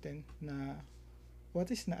natin na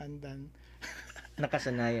what is naandan?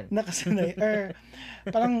 Nakasanayan. Or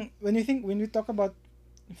parang when we talk about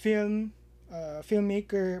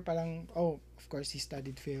filmmaker, parang of course he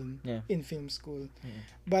studied film in film school.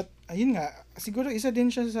 But ayun nga, siguro isa din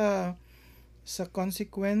siya sa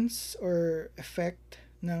consequence or effect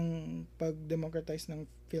ng pag-democratize ng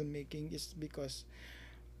filmmaking is because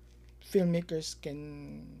filmmakers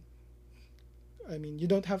can, I mean, you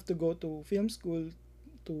don't have to go to film school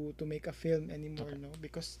to make a film anymore, no?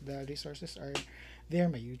 Because the resources are there.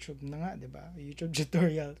 May YouTube na nga, 'di ba? YouTube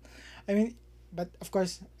tutorial. I mean, but of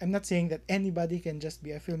course, I'm not saying that anybody can just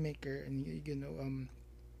be a filmmaker and you know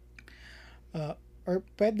or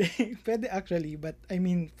pwede actually, but I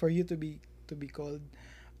mean for you to be called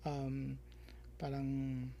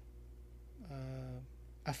parang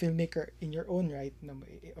a filmmaker in your own right, no,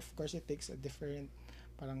 of course it takes a different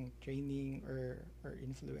parang training or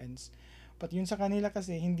influence. But yun sa kanila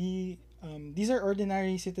kasi hindi these are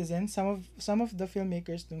ordinary citizens. Some of the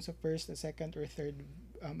filmmakers dun sa first, second or third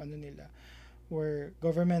ano nila were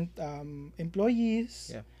government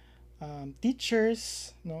employees, Yeah.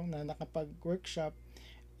 Teachers, no, na nakapag-workshop.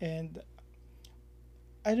 And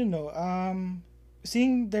I don't know,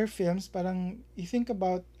 seeing their films, parang you think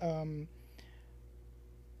about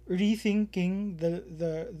rethinking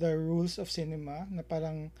the rules of cinema, na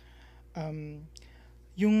parang um,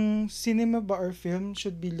 yung cinema ba or film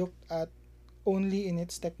should be looked at only in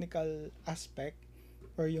its technical aspect,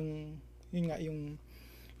 or yun nga yung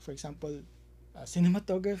for example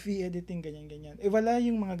cinematography, editing, ganyan. Wala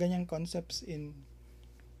yung mga ganyang concepts in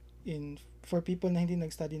for people na hindi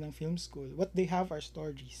nag-study ng film school. What they have are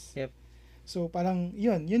stories. Yep. So parang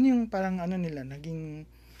yun yung parang ano nila naging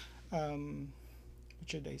what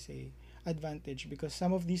should I say, advantage, because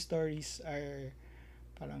some of these stories are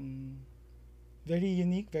parang very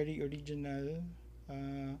unique, very original.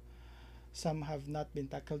 Some have not been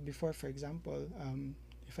tackled before. For example,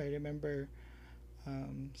 if I remember,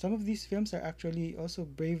 some of these films are actually also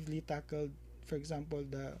bravely tackled. For example,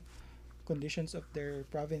 the conditions of their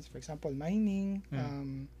province. For example, mining.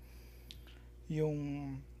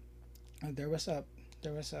 Yung there was a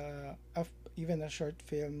even a short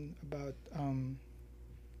film about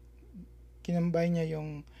kinambay niya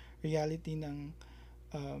yung reality ng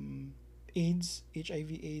AIDS,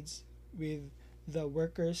 HIV/AIDS with the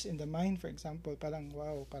workers in the mine, for example. Parang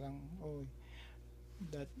wow, parang oh,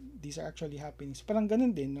 that these are actually happening. So parang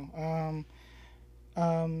ganun din, no.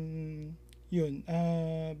 Yun,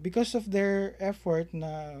 because of their effort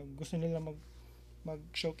na gusto nila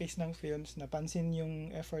mag-showcase ng films, napansin yung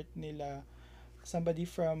effort nila. Somebody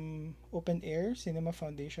from Open Air Cinema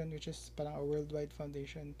Foundation, which is parang a worldwide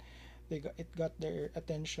foundation, it got their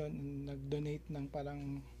attention and nag-donate ng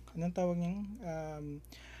parang anong tawag niyang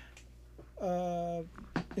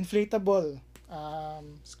inflatable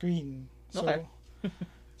screen. So Okay.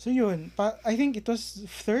 so yun, I think it was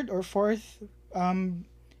third or fourth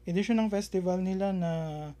edition ng festival nila na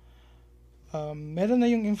meron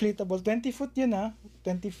na yung inflatable 20 foot yun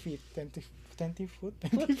 20 feet 20 foot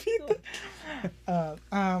 20 feet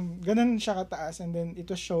ganun siya kataas, and then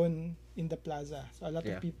it was shown in the plaza, so a lot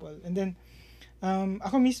of people. And then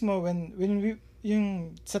ako mismo when we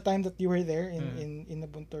yung sa time that you were there in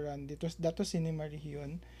Nabunturan, that was Cinema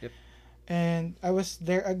Region. Yep. And I was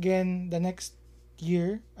there again the next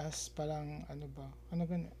year as parang I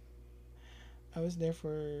was there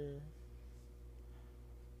for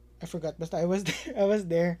I forgot, basta I was there, I was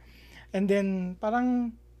there. And then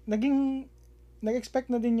parang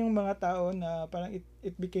nag-expect na din yung mga tao na parang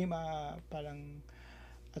it became parang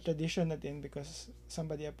a tradition na din, because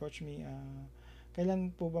somebody approached me,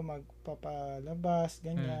 kailan po ba magpapalabas,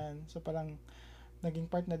 ganyan. So parang naging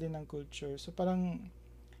part na din ng culture. So parang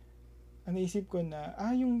ang naisip ko na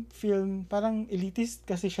yung film parang elitist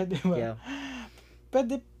kasi siya, di ba? Yeah.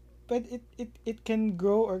 But it can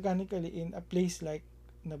grow organically in a place like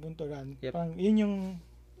Nabunturan. Yep. Parang yun yung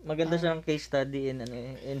maganda siyang case study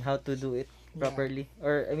in how to do it properly.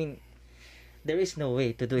 Or I mean, there is no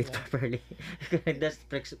way to do it properly. that's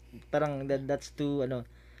too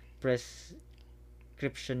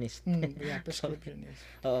prescriptionist. Prescriptionist.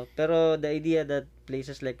 Pero the idea that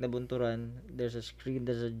places like Nabunturan, there's a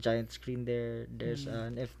giant screen there, there's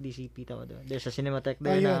an FDCP there's a Cinematheque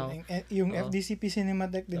there now. Yung FDCP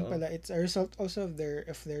Cinematheque din pala, it's a result also of their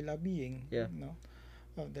lobbying, no?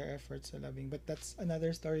 Of their efforts sa lobbying. But that's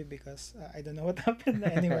another story, because I don't know what happened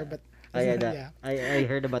anymore, but I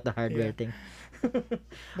heard about the hardware thing.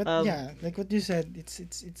 But like what you said,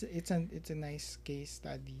 it's a nice case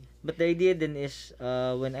study. But the idea then is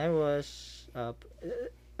when I was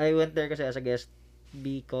I went there kasi as a guest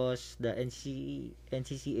because the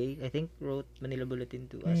NCCA I think wrote Manila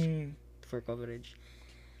Bulletin to us for coverage.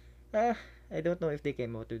 I don't know if they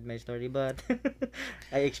came out with my story, but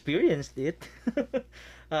I experienced it.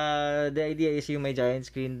 The idea is yung may giant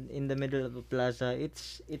screen in the middle of a plaza. It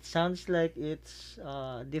sounds like it's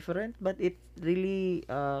different, but it really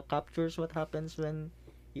captures what happens when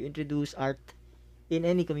you introduce art in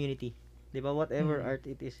any community. Diba? Whatever art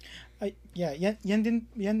it is.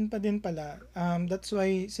 Yan pa din pala. That's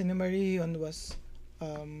why Cinema Region was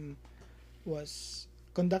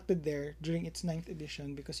conducted there during its 9th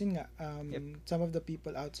edition, because yun nga some of the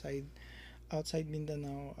people outside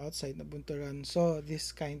Mindanao, outside Nabunturan, saw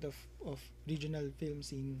this kind of regional film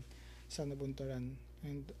scene sa Nabunturan.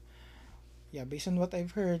 And based on what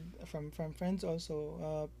I've heard from friends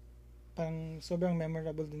also, parang sobrang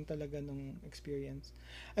memorable din talaga nung experience.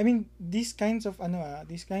 I mean, these kinds of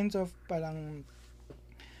parang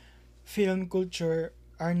film culture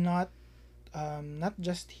are not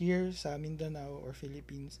just here sa Mindanao or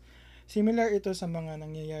Philippines. Similar ito sa mga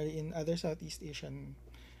nangyayari in other Southeast Asian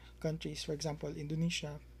countries. For example,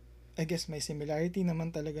 Indonesia. I guess may similarity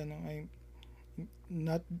naman talaga no,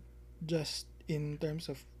 not just in terms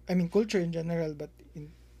of, I mean, culture in general, but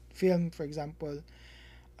in film, for example,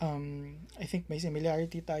 I think may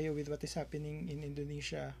similarity tayo with what is happening in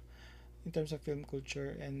Indonesia in terms of film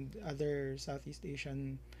culture and other Southeast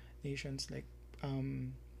Asian nations like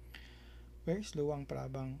where is Luang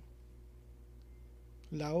Prabang?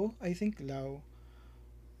 Lao, I think Lao.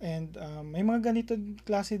 And may mga ganito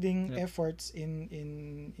klase ding efforts in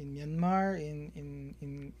Myanmar,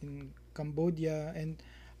 in Cambodia, and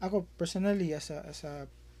ako personally as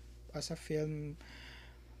a film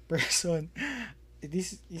person,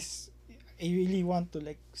 this is I really want to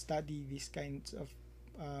like study these kinds of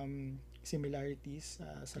similarities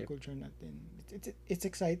sa culture natin. It's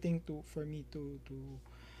exciting for me to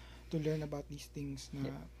learn about these things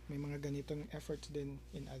na may mga ganitong efforts din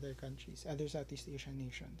in other countries, other Southeast Asian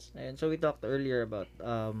nations. And so we talked earlier about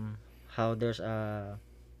how there's a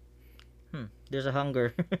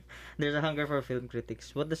hunger there's a hunger for film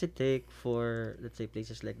critics. What does it take for, let's say,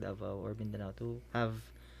 places like Davao or Mindanao to have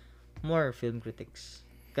more film critics?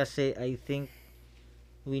 Kasi I think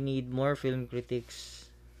we need more film critics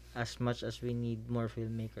as much as we need more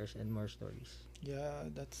filmmakers and more stories. Yeah,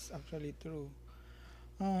 that's actually true.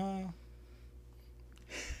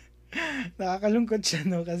 Nakakalungkot siya,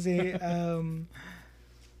 no? Kasi,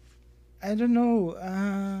 I don't know,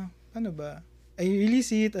 ano ba? I really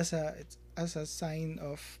see it as a sign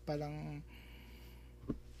of parang,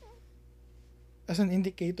 as an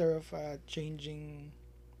indicator of a changing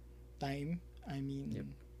time. I mean,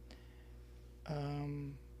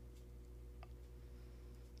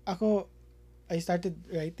 ako, I started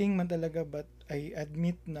writing man talaga, but I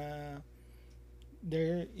admit na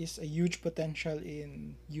there is a huge potential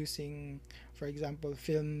in using, for example,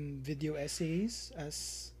 film video essays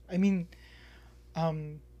as, I mean,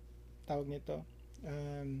 tawag nito,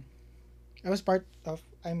 I'm part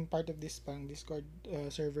of this pang Discord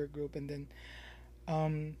server group, and then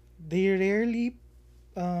they rarely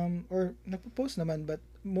or nagpo-post naman, but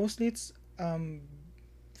mostly it's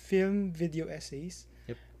film video essays.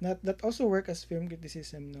 That also work as film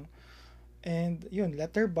criticism, no? And yun,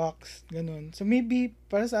 letterbox, ganun. So maybe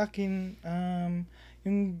para sa akin,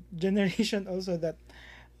 yung generation also that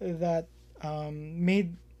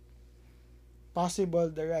made possible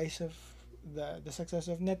the rise of the success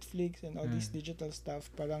of Netflix and all these digital stuff,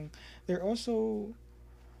 parang they're also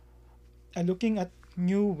looking at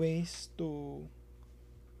new ways to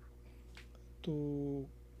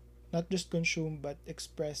not just consume but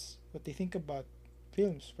express what they think about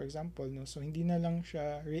films, for example, no? So hindi na lang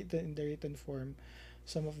siya written in the written form.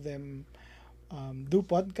 Some of them do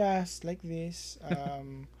podcasts like this,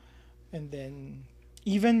 and then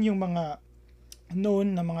even yung mga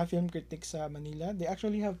known na mga film critics sa Manila, they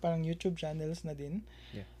actually have parang YouTube channels na din.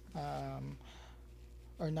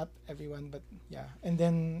 Or not everyone, but yeah. And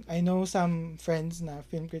then I know some friends na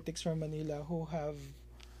film critics from Manila who have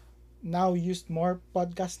now used more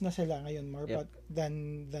podcast na sila ngayon, more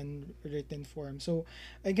than written form. So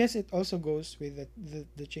I guess it also goes with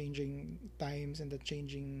the changing times and the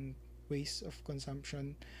changing ways of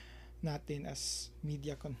consumption natin as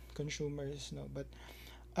media consumers, no? But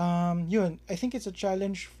yun, I think it's a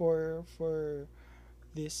challenge for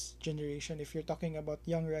this generation if you're talking about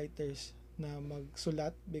young writers na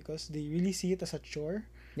magsulat, because they really see it as a chore.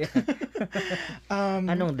 Yeah.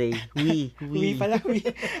 Anong day? We pala.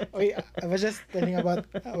 I was just telling about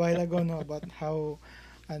a while ago, no, about how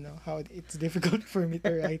it's difficult for me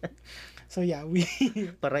to write. So yeah, we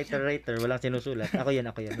writer, walang sinusulat. Ako yan.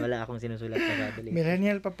 Wala akong sinusulat sa dali.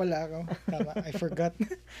 Millennial pa pala ako. Tama, I forgot.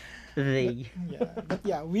 They. But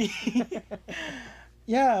yeah, we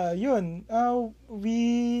yeah, yun. We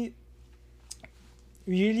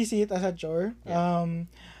really see it as a chore.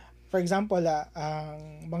 For example,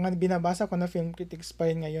 ang mga binabasa ko na film critics pa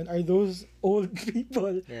rin ngayon are those old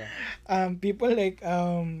people. People like,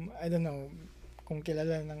 I don't know kung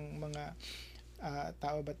kilala ng mga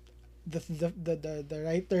tao, but the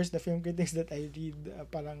writers, the film critics that I read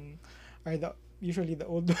parang are usually the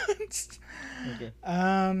old ones. Okay.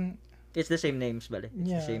 It's the same names, bale.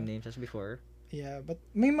 It's the same names as before. Yeah, but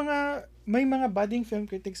may mga budding film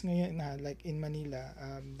critics ngayon na like in Manila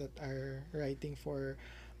that are writing for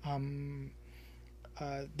some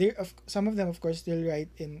of them of course still write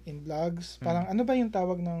in blogs. Parang ano ba yung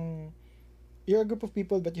tawag ng, you're a group of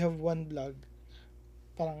people but you have one blog.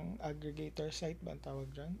 Parang aggregator site ba ang tawag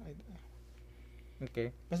dyan?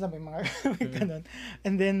 Okay. Basta may mga may ganun.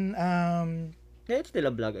 And then, yeah, it's still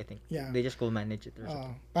a blog, I think. Yeah. They just co-manage it or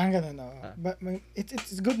something. Parang ganun, But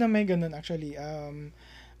it's good na may ganun actually.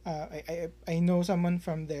 I know someone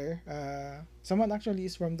from there. Someone actually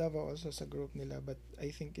is from Davao also sa group nila, but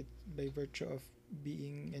I think it by virtue of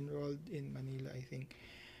being enrolled in Manila, I think.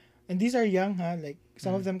 And these are young, like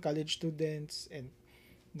some of them college students and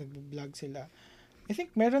nag-vlog sila. I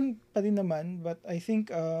think meron pa din naman, but I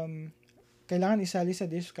think kailangan isali sa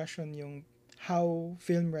discussion yung how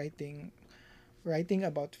writing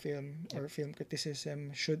about film or film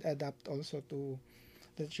criticism should adapt also to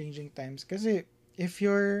the changing times. Kasi if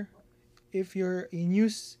you're a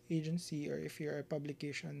news agency or if you're a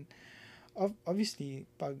publication, obviously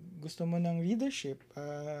pag gusto mo ng readership,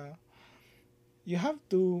 you have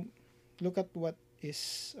to look at what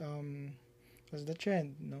is what's the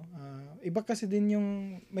trend, no? Iba kasi din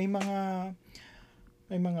yung may mga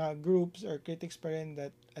groups or critics pa rin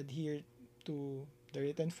that adhere to the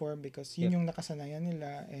written form because yun yung nakasanayan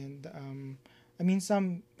nila, and I mean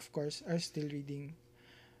some of course are still reading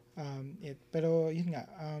it, pero yun nga,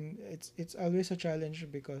 it's always a challenge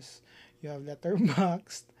because you have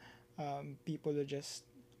letterboxd, people who just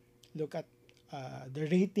look at the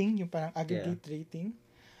rating, yung parang aggregate rating.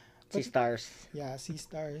 C stars. Yeah, C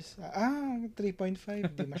stars. 3.5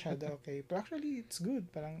 di masyado okay. But actually it's good.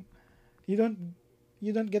 Parang you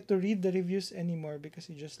don't get to read the reviews anymore because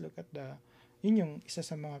you just look at yun yung isa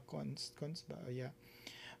sa mga cons ba. Yeah.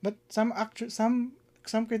 But some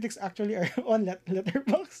critics actually are on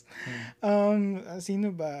Letterboxd.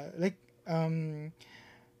 Sino ba? Like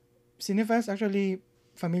cinephiles actually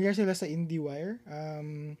familiar sila sa IndieWire.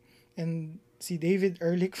 And si David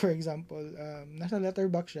Ehrlich, for example, nasa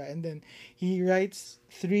Letterboxd siya, and then he writes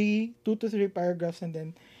 2 to 3 paragraphs, and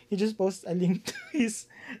then he just posts a link to his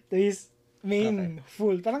main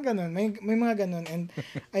full. Parang ganun. May mga ganun. And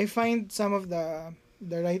I find some of the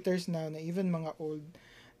writers now na even mga old,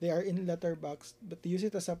 they are in Letterboxd, but they use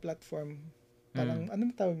it as a platform. Parang, ano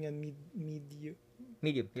ba tawag yan?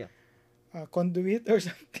 Medium, yeah. Conduit or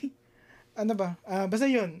something. Ano ba? Basta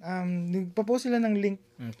yun. Nagpo-post sila ng link.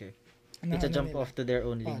 Okay. It's a jump off to their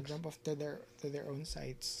own links. Jump off to their own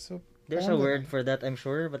sites. So there's a word for that, I'm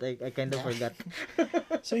sure, but I kind of forgot.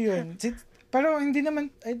 So yun. Pero hindi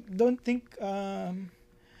naman, I don't think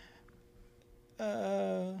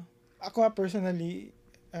ako personally,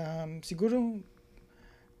 siguro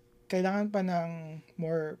kailangan pa ng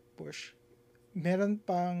more push. Meron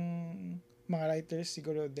pang mga writers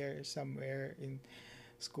siguro there somewhere in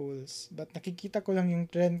schools, but nakikita ko lang yung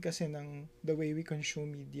trend kasi ng the way we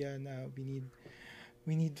consume media na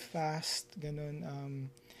we need fast, ganun.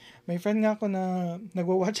 May friend nga ako na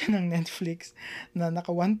nagwa-watch ng Netflix na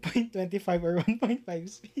naka 1.25 or 1.5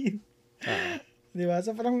 speed. Diba?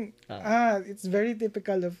 So parang it's very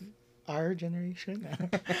typical of our generation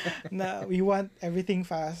na we want everything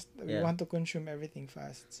fast, we want to consume everything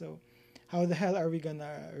fast. So how the hell are we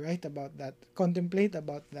gonna write about that, contemplate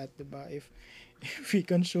about that, diba, if we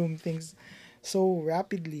consume things so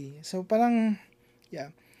rapidly? So parang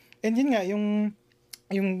yeah. And yun nga, yung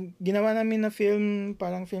ginawa namin na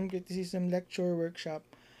parang film criticism lecture workshop,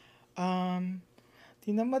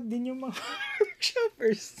 tinamad din yung mga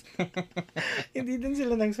workshoppers. Hindi din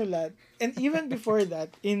sila nagsulat. And even before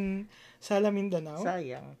that, in Sala Mindanao,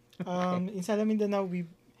 sayang. In Sala Mindanao,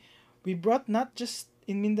 we brought not just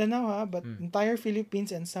in Mindanao but entire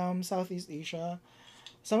Philippines and some Southeast Asia.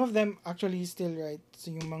 Some of them actually still write.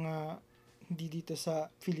 So yung mga hindi dito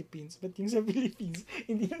sa Philippines, but yung sa Philippines,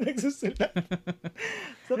 hindi na nagsusulat.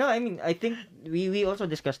 So, no, I mean, I think we also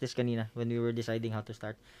discussed this kanina when we were deciding how to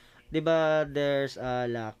start. Diba, there's a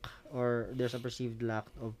lack or there's a perceived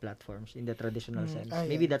lack of platforms in the traditional sense.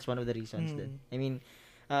 Maybe that's one of the reasons then. I mean,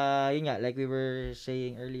 yun nga, like we were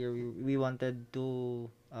saying earlier, we wanted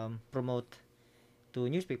to promote to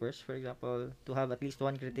newspapers, for example, to have at least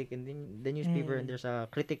one critic in the newspaper, and there's a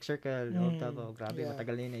critic circle of Davao. Grabe,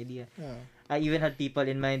 matagal na yung idea. I even had people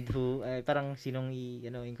in mind who parang sinong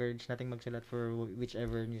encourage nating magsulat for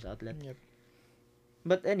whichever news outlet. Yep.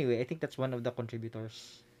 But anyway, I think that's one of the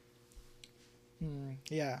contributors.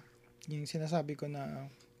 Yeah. Yung sinasabi ko na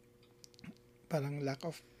parang lack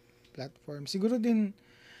of platform. Siguro din,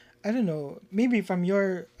 I don't know, maybe from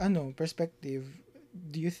your perspective,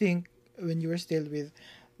 do you think when you were still with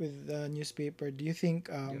the newspaper, do you think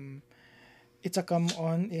it's a come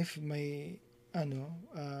on if may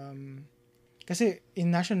kasi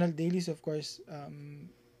in national dailies, of course,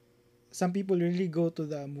 some people really go to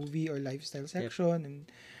the movie or lifestyle section, and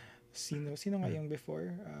sino nga yung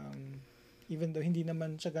before, even though hindi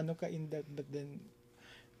naman siya gano'n ka in-depth, but then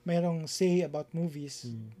mayroong say about movies,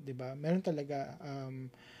 'di ba? Meron talaga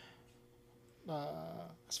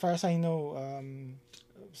as far as I know,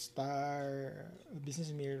 Star,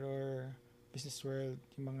 Business Mirror, Business World,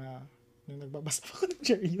 yung mga nung nagbabasa ako ng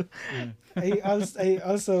Cherry, I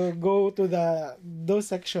also go to those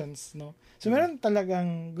sections, no. So meron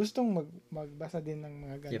talagang gustong magbasa din ng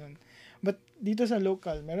mga ganun. But dito sa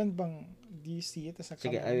local, meron bang, do you see it as a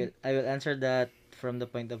Sige, common? I will answer that from the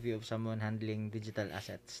point of view of someone handling digital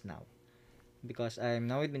assets now. Because I'm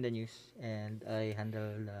now with the news and I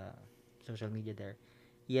handle the social media there.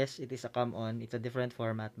 Yes, it is a come on. It's a different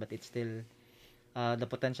format, but it's still the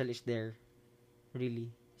potential is there,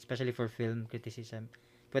 really, especially for film criticism.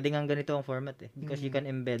 Pwede nga ganito ang format because you can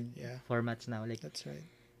embed formats now. Like, that's right.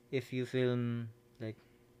 If you film, like,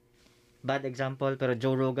 bad example, pero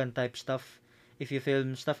Joe Rogan type stuff, if you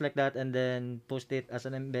film stuff like that and then post it as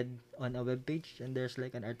an embed on a web page and there's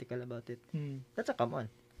like an article about it, that's a come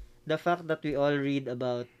on. The fact that we all read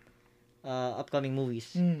about upcoming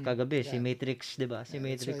movies, kagabi, si Matrix, diba? Si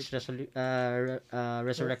Matrix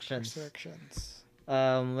Resurrections.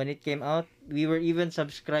 When it came out, we were even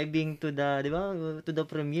subscribing to the, diba? To the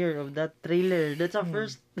premiere of that trailer. That's a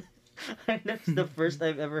first. That's the first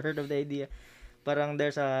I've ever heard of the idea. Parang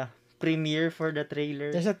there's a premiere for the trailer.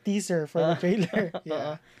 There's a teaser for the trailer.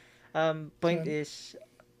 Yeah. Point is,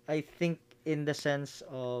 I think in the sense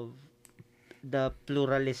of the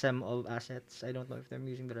pluralism of assets, I don't know if I'm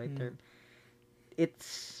using the right term,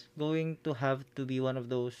 it's going to have to be one of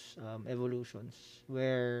those evolutions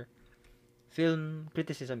where film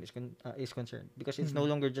criticism is concerned, because it's no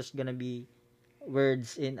longer just gonna be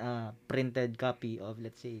words in a printed copy of,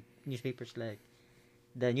 let's say, newspapers like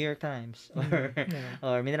the New York Times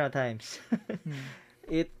or Mindanao Times.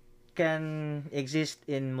 It can exist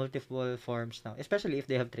in multiple forms now, especially if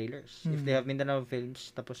they have trailers. If they have Mindanao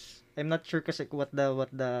films, tapos I'm not sure kasi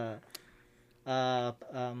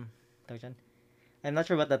I'm not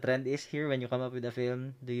sure what the trend is here when you come up with a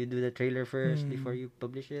film. Do you do the trailer first before you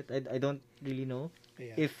publish it? I don't really know.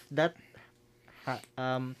 If that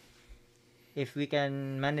if we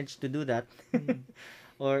can manage to do that,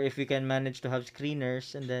 or if we can manage to have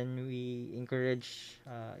screeners and then we encourage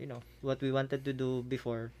what we wanted to do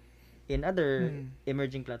before in other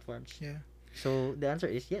emerging platforms. So the answer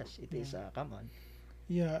is yes, it is come on.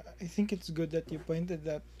 Yeah, I think it's good that you pointed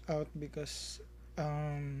that out because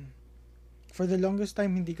for the longest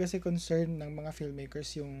time hindi kasi concerned ng mga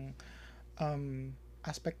filmmakers yung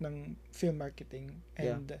aspect ng film marketing,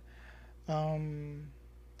 and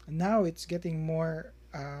now it's getting more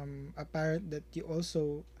apparent that you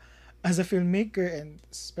also, as a filmmaker, and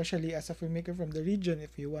especially as a filmmaker from the region,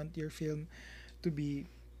 if you want your film to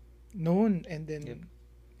be known and then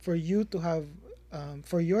for you to have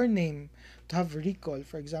for your name to have recall,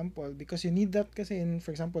 for example, because you need that kasi in,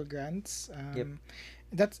 for example, grants,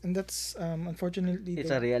 that's unfortunately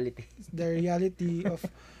it's a reality. The reality of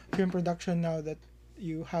film production now, that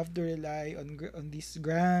you have to rely on these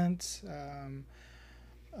grants,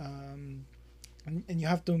 and you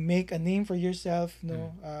have to make a name for yourself,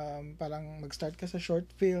 no? Parang mag-start ka sa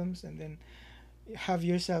short films and then have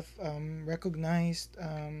yourself recognized,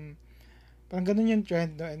 parang ganun yung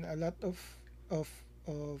trend, no? And a lot of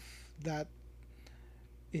that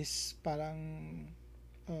is parang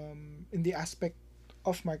in the aspect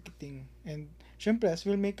of marketing. And syempre as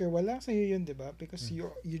filmmaker, wala sa'yo yun, diba? Because you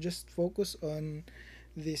just focus on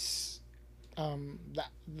this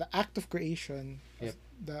the act of creation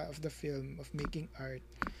of the film, of making art.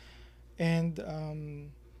 And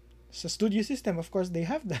sa studio system, of course, they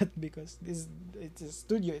have that because it's a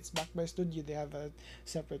studio, it's backed by studio, they have a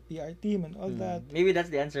separate PR team and all that. Maybe that's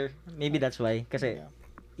the answer. Maybe that's why. Kasi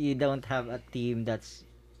you don't have a team that's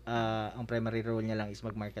ang primary role niya lang is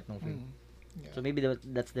mag-market ng film. So maybe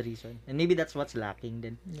that's the reason. And maybe that's what's lacking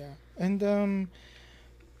then. Yeah. And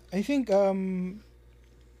I think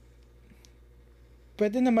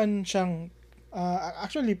pwede naman siyang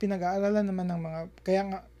actually pinag-aaralan naman ng mga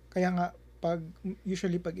kaya nga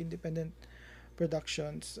usually pag independent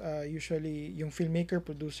productions, usually yung filmmaker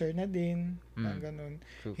producer na din, ganun.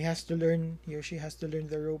 True. He or she has to learn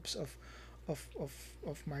the ropes of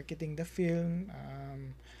marketing the film,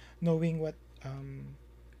 knowing what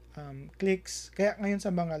clicks. Kaya ngayon sa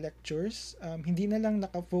mga lectures, hindi na lang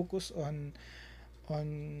naka-focus on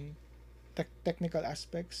technical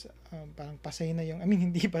aspects, parang pasay na yung, I mean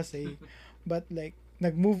hindi pasay but like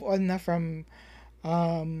nag-move on na from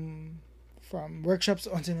workshops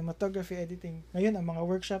on cinematography, editing. Ngayon ang mga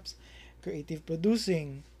workshops, creative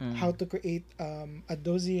producing, how to create a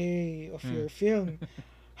dossier of your film,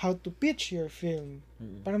 how to pitch your film,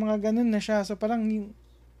 parang mga ganun na siya. So parang yung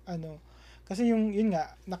kasi yun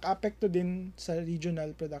nga, naka-apekto din sa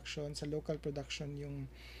regional production, sa local production,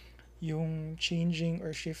 yung changing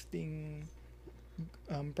or shifting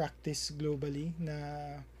practice globally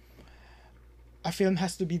na a film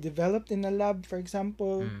has to be developed in a lab, for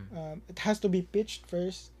example. It has to be pitched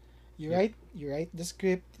first. You write the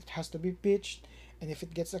script. It has to be pitched, and if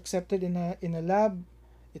it gets accepted in a lab,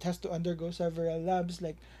 it has to undergo several labs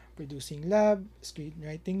like producing lab,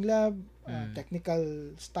 screenwriting lab,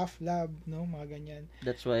 technical stuff lab, no, mga ganyan.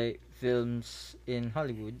 That's why films in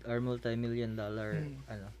Hollywood are multi-million dollar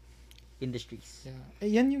industries.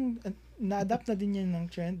 Yeah. Yan yung na-adapt na din yan ng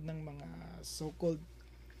trend ng mga so-called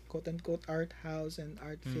quote-unquote art house and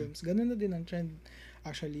art films. Ganun na din ang trend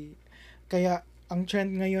actually. Kaya ang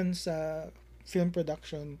trend ngayon sa film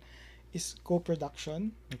production is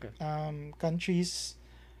co-production. Okay. Countries,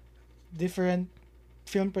 different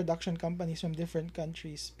film production companies from different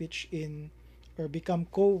countries pitch in or become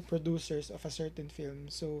co-producers of a certain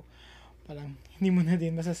film. So, parang hindi mo na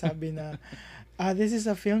din masasabi na this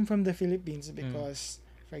is a film from the Philippines because,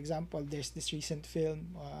 for example, there's this recent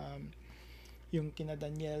film, yung kina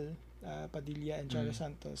Daniel Padilla and Jay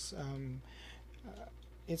Santos.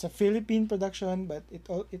 It's a Philippine production, but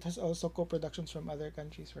it has also co-productions from other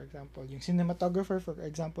countries. For example, yung cinematographer, for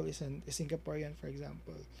example, is Singaporean, for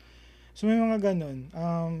example. So may mga ganun.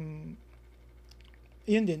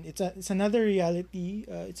 Yun din. It's another reality.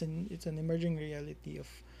 It's an emerging reality of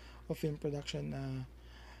film production na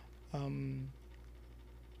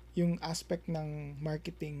yung aspect ng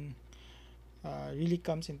marketing really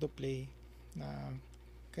comes into play. Na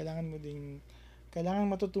kailangan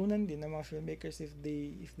matutunan din ng mga filmmakers if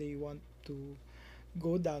they want to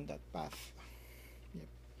go down that path.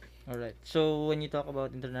 Yep. All right. So when you talk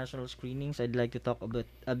about international screenings, I'd like to talk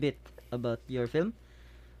a bit about your film.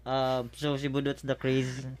 So si Budot's The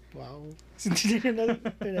Craze. Wow.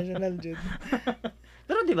 International Jud.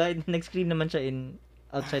 Pero 'di ba, nag-screen naman siya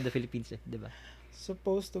outside the Philippines, 'di ba?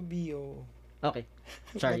 Supposed to be Okay.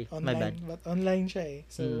 Sorry, my bad. But online siya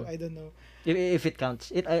So I don't know if it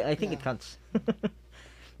counts. I think it counts.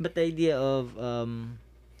 But the idea of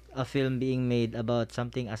a film being made about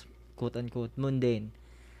something as quote unquote mundane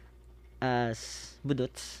as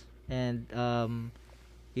Budots, and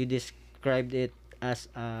you described it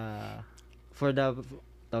as for the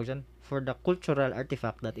cultural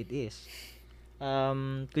artifact that it is.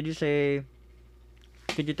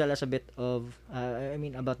 Could you tell us a bit of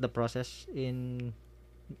about the process in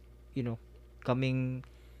coming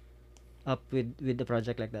up with the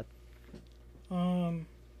project like that? Well,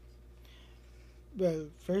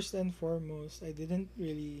 first and foremost, I didn't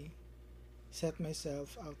really set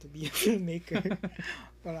myself out to be a filmmaker.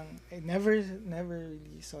 Parang I never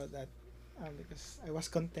really saw that because I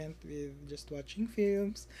was content with just watching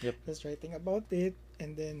films, just writing about it,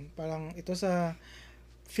 and then parang ito sa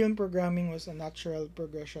film programming was a natural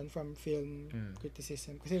progression from film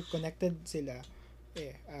criticism kasi connected sila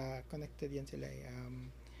connected yan sila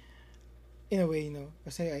in a way, no,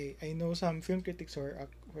 kasi I know some film critics who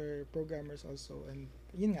are programmers also, and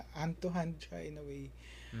yun nga, hand to hand siya in a way.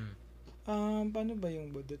 Paano ba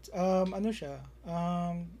yung Budots? Ano siya,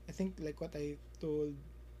 I think like what I told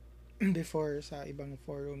before sa ibang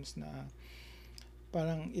forums na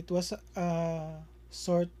parang it was a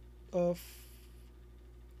sort of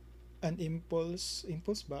an impulse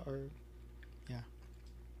ba, or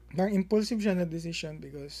parang impulsive siya na decision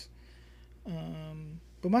because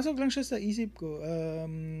pumasok lang siya sa isip ko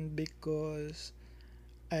because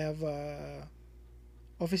I have a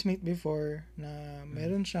office mate before na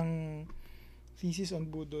meron siyang thesis on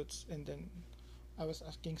Budots, and then I was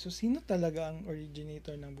asking, so sino talaga ang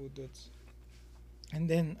originator ng Budots? And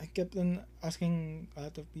then I kept on asking a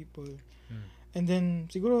lot of people, and then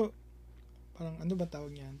siguro parang ano ba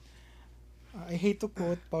tawag niyan? I hate to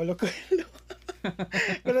quote Paulo Coelho.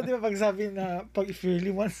 Pero di ba pag sabi na if you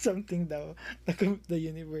really want something daw, the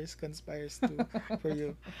universe conspires for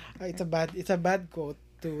you. It's a bad quote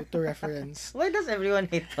to reference. Why does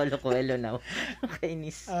everyone hate Paulo Coelho now?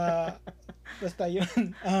 Kainis. Basta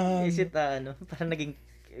yun. Is it parang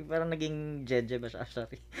naging jeje ba siya?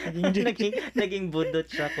 Sorry. naging budot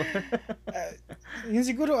siya ko. Yun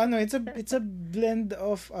siguro it's a blend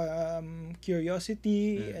of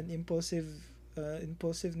curiosity and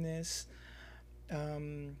impulsiveness,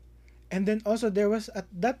 and then also there was at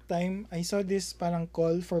that time I saw this parang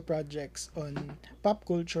call for projects on pop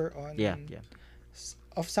culture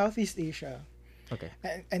of Southeast Asia. Okay.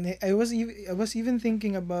 And I was even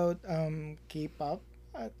thinking about K-pop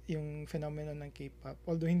at yung phenomenon ng K-pop,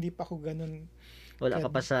 although hindi pa ako ganun Wala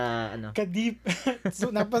ka pa sa ano. Ka-deep.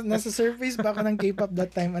 So, nasa surface pa ako ng K-pop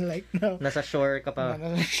that time, unlike now. Nasa shore ka pa.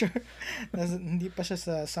 Nasa shore. Hindi pa siya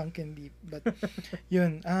sa sunken deep. But,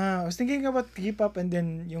 yun. I was thinking about K-pop and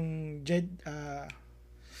then yung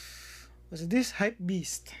was this Hype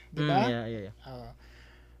Beast? Diba? Yeah.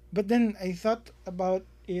 But then, I thought about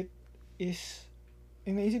it is,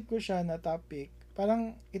 inaisip ko siya na topic.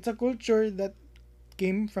 Parang, it's a culture that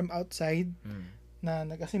came from outside na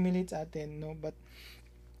nag-assimilate sa atin, no? But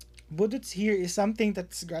budots here is something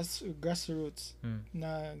that's grassroots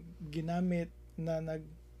na ginamit na nag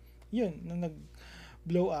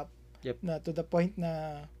blow up na to the point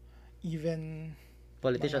na even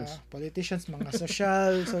politicians, mga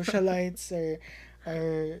socialites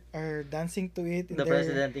are dancing to it, the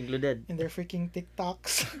president included in their freaking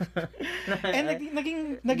TikToks. And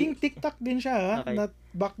naging TikTok din siya, okay. na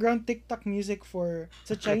background TikTok music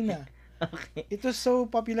sa China. Okay. It was so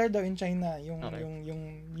popular daw in China,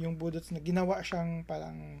 yung budots na ginawa siyang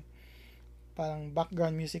parang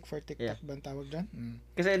background music for TikTok ba ang tawag dyan?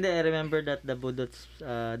 Kasi I remember that the budots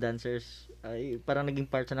dancers parang naging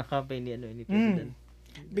part sa ng campaign ni President.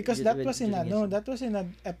 Because that was in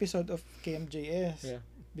an episode of KMJS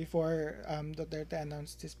before Duterte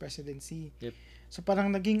announced his presidency. Yep. So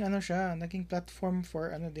parang naging platform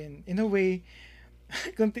for din. In a way,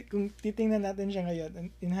 kung titingnan natin siya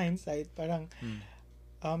ngayon in hindsight, parang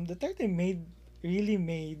Duterte really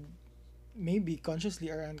made maybe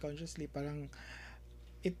consciously or unconsciously, parang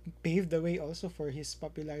it paved the way also for his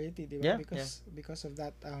popularity, di ba? Because of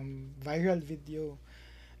that viral video.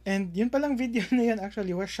 And yun palang video na yun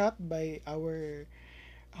actually was shot by our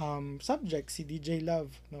subject, si DJ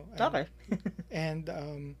Love, no? Okay. And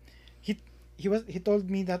he told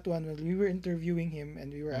me that one when we were interviewing him and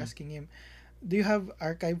we were asking him, do you have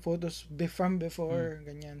archive photos from before?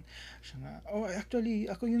 Ganyan. Siya nga, actually,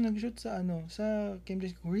 ako yung nag-shoot sa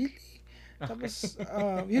Cambridge. Really? Okay. Tapos,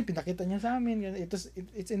 yun, pinakita niya sa amin.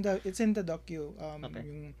 It's in the docu.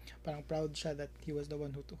 Yung parang proud siya that he was the one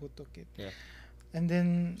who took it. Yeah. And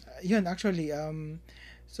then, yun, actually,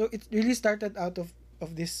 so it really started out of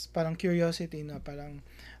this parang curiosity na parang,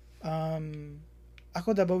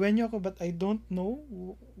 ako Dabawenyo ako, but I don't know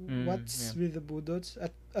what's with the budots.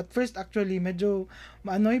 At first, actually, medyo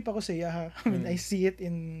maanoy pa ako sa iya. I mean, I see it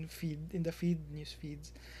in the news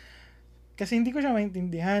feeds. Kasi hindi ko siya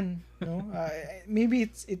maintindihan, no?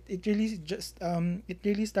 Maybe it really just it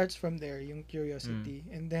really starts from there, yung curiosity.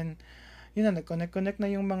 And then yun na, nag-connect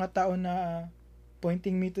na yung mga tao na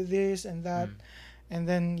pointing me to this and that. And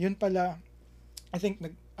then yun pala, I think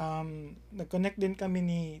nag-connect din kami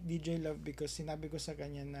ni DJ Love because sinabi ko sa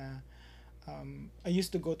kanya na I used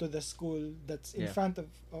to go to the school that's in front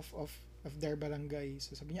of their barangay.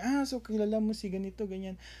 So sabi niya, so kilala mo si ganito,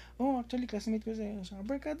 ganyan. Oh, actually classmate ko siya.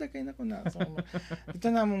 Barkada kayo na ko na. So, ito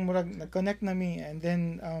na mong murag, nag-connect na me. And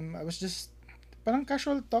then I was just parang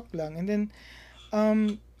casual talk lang. And then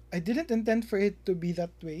I didn't intend for it to be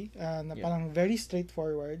that way. Na parang very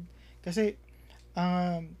straightforward. Kasi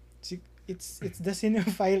it's the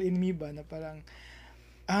cinephile in me ba na parang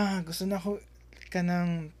gusto na ko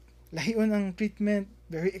kanang lahiyon ang treatment,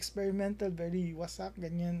 very experimental, very wasak,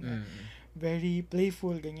 ganyan, very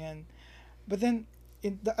playful, ganyan. But then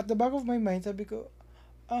at the back of my mind, sabi ko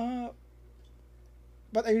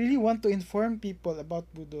but I really want to inform people about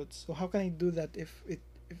budots. So how can I do that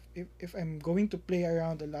if I'm going to play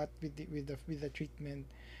around a lot with the treatment?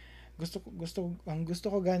 Gusto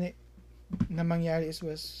ko gani na mangyari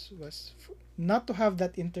was not to have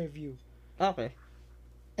that interview. Okay.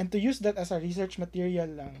 And to use that as a research material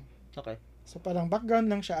lang. Okay. So parang background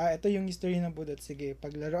lang siya. Ito yung history ng budot. Sige,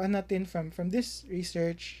 paglaruan natin from this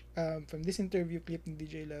research, from this interview clip ng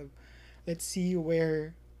DJ Love. Let's see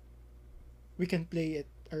where we can play it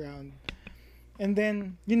around. And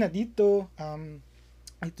then yun na dito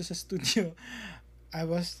sa studio, I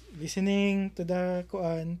was listening to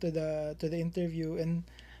the interview and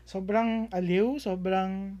sobrang aliw,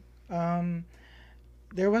 sobrang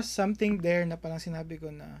there was something there na parang sinabi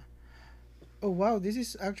ko na, oh wow, this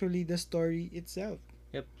is actually the story itself.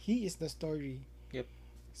 Yep. He is the story. Yep.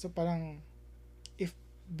 So parang if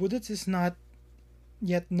budots is not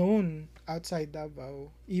yet known outside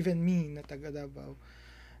Davao, even me na taga Davao,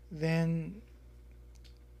 then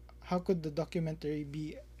how could the documentary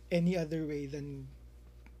be any other way than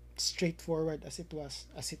straightforward as it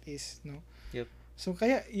is, no? Yep. So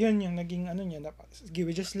kaya yun yung naging niya, sige,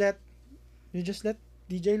 we just let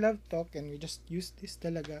DJ Love talk and we just use this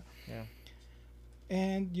talaga. Yeah.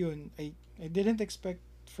 And yun, I didn't expect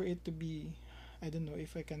for it to be, I don't know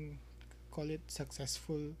if I can call it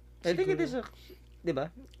successful. I think it is di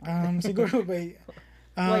ba? Siguro by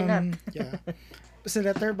why not? Yeah. sa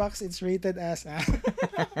Letterboxd, it's rated as,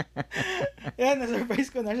 yeah, na-surprise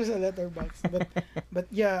ko na siya sa Letterboxd. But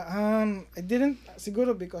yeah, I didn't,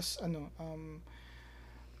 siguro because,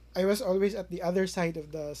 I was always at the other side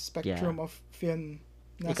of the spectrum Yeah. of film.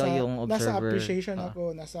 Ikaw yung Nasa observer. appreciation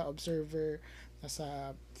ako, nasa observer,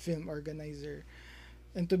 nasa film organizer.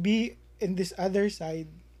 And to be in this other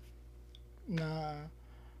side, na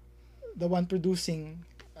the one producing,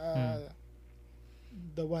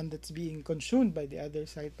 the one that's being consumed by the other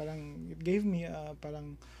side, parang it gave me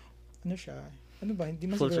parang ano siya, ano ba, hindi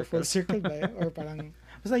man siguro full circle ba or parang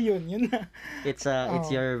basta yun na. It's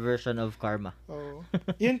your version of karma. Oh.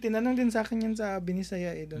 Yun, tinanong din sa akin yun sa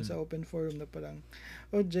Binisaya doon sa open forum na parang,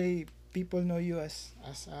 oh Jay, people know you as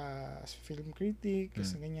a film critic,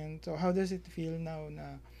 as ganyan. So how does it feel now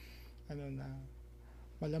na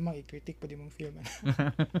malamang i-critic pa din mong film.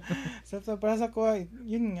 So para sa ko,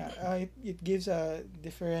 yun nga, it gives a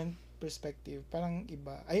different perspective. Parang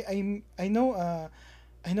iba. I know a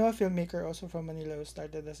filmmaker also from Manila who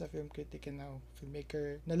started as a film critic and now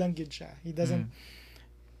filmmaker na lang yun siya. He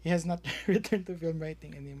has not returned to film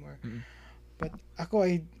writing anymore. But ako,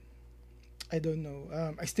 I don't know.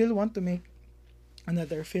 I still want to make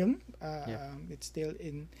another film. It's still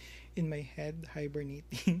in my head,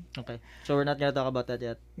 hibernating. Okay. So we're not gonna talk about that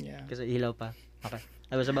yet. Yeah. Kasi hilaw pa. Okay.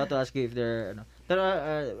 I was about to ask you if there pero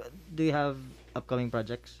do you have upcoming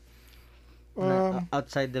projects?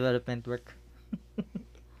 Outside development work?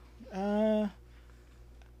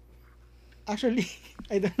 Actually,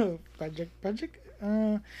 I don't know. Project.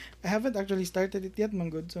 I haven't actually started it yet,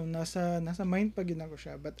 manggod. So nasa mind pa gina ko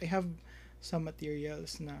siya. But I have some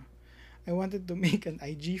materials na I wanted to make an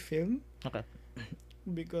IG film. Okay.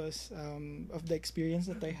 Because of the experience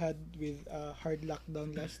that I had with hard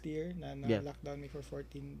lockdown last year, na lockdown me for 14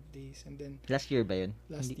 days, and then last year ba yun?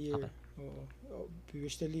 Last year. Okay. We were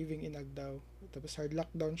still living in Agdao. Tapos hard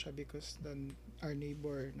lockdown siya because then our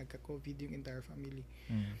neighbor nagka-COVID yung entire family.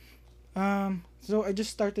 So I just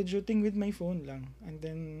started shooting with my phone lang, and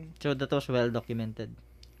then so that was well documented.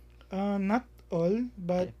 Not all,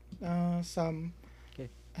 but some. Okay.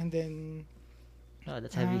 And then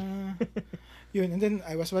that's heavy. Yun, and then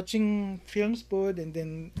I was watching films pod, and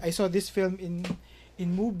then I saw this film in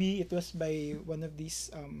movie. It was by one of these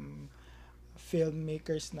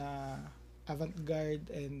filmmakers na avant-garde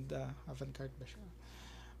ba siya?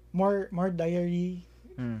 More diary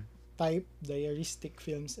type, diaristic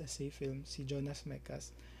films, essay films, si Jonas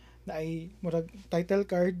Mekas. Na ay murag title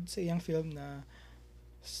card sa iyang film na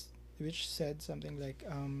which said something like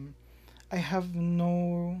I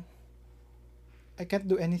can't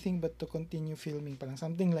do anything but to continue filming, parang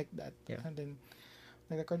something like that. Yeah. And then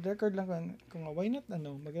nag-record lang kung why not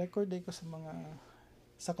mag-record ko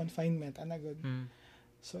sa confinement good.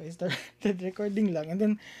 So I started recording lang, and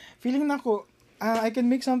then feeling na ko I can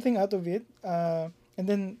make something out of it, and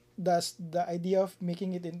then the idea of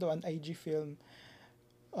making it into an IG film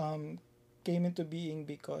came into being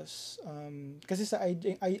because kasi sa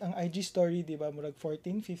ang IG story, di ba, murag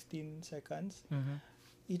 14-15 seconds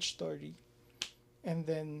each story. And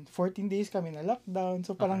then 14 days kami na lockdown,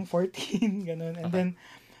 so parang 14 ganun. And then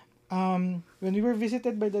when we were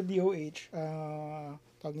visited by the DOH,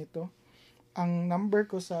 tawag nito, ang number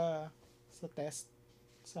ko sa test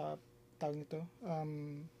sa tawag nito,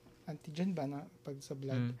 antigen ba na pag sa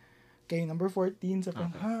blood. Kay number 14, so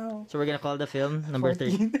parang wow. So we're gonna call the film number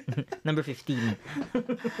 13. Number 15.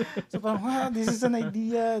 So parang wow, this is an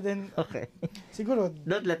idea. Then okay. Siguro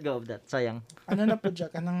don't let go of that. Sayang. Ano na po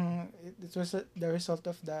Jack, it was the result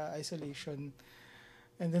of the isolation.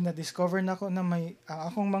 And then na-discover na ko na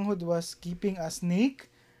akong manghod was keeping a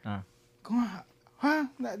snake. Kung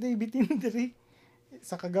na day bitin diri.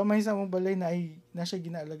 Sa kagamay sa mong balay na siya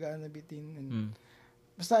ginaalagaan na bitin. And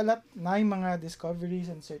basta na mga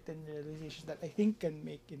discoveries and certain realizations that I think can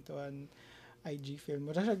make into an IG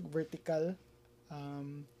film. Wala siya vertical.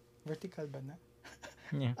 Vertical ba na?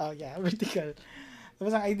 Yeah. Yeah, vertical.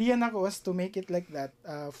 Tapos ang idea na ko was to make it like that.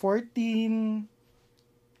 14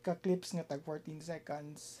 ka-clips nga tag 14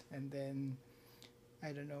 seconds. And then,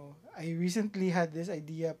 I don't know. I recently had this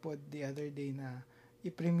idea po the other day na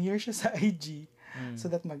i-premiere siya sa IG so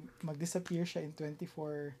that mag-disappear siya in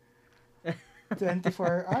 24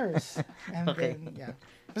 hours. And okay. Then, yeah.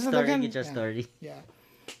 Basta story is just story. Yeah.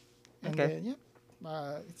 And then,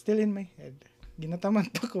 it's still in my head. Ginataman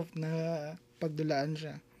pa ko na pagdulaan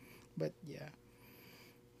siya. But, yeah.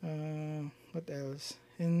 What else?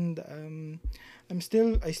 And, I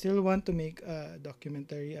still want to make a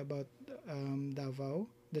documentary about Davao,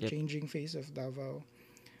 the changing face of Davao.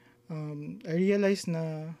 I realized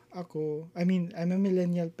na I'm a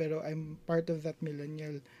millennial, pero I'm part of that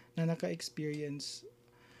millennial na naka-experience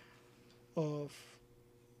of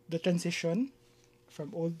the transition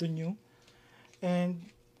from old to new. And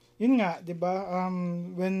yun nga, 'di ba?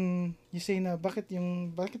 When you say na bakit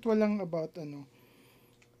walang about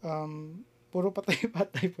puro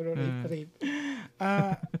patay-patay, puro rape.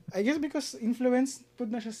 I guess because influence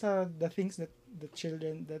pud na siya sa the things that the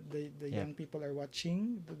children, that the young people are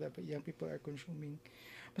watching, the young people are consuming.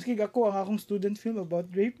 Maski ako ang akong student film about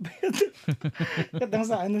rape kadang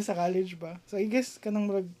sa sa college ba. So I guess kanang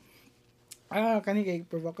murag kani kay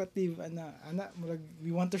provocative murag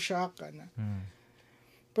we want to shock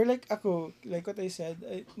Pero like ako, like what I said,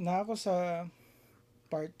 na ako sa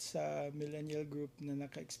part sa millennial group na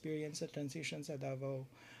naka-experience sa transition sa Davao.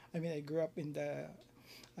 I mean, I grew up in the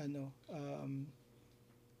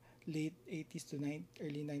late 80s to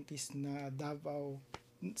early 90s na Davao.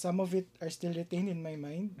 Some of it are still retained in my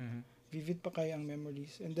mind. Mm-hmm. Vivid pa kaya ang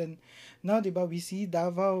memories. And then now, 'di ba, we see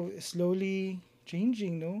Davao slowly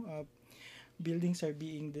changing, no? Buildings are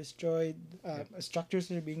being destroyed,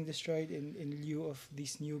 structures are being destroyed in lieu of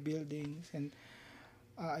these new buildings, and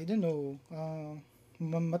I don't know,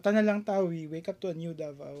 mata na lang tao, we wake up to a new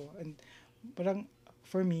Davao, and parang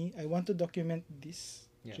for me, I want to document this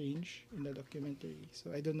change in the documentary,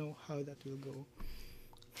 so I don't know how that will go.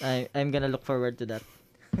 I'm gonna look forward to that.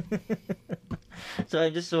 So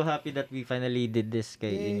I'm just so happy that we finally did this.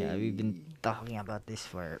 We've been talking about this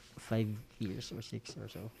for 5 years or 6 or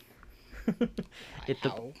so. It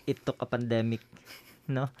took a pandemic,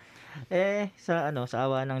 no? Sa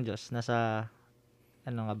awa ng Diyos, nasa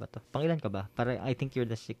nga ba to? Pangilan ka ba? I think you're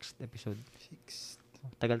the 6th episode. 6th.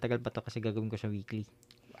 Tagal-tagal pa to kasi gagawin ko siya weekly.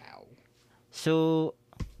 Wow. So,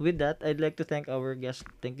 with that, I'd like to thank our guest.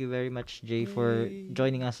 Thank you very much, Jay, for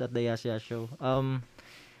joining us at the Yasya Show.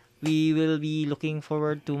 We will be looking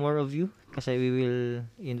forward to more of you kasi we will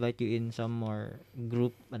invite you in some more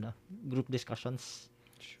group discussions.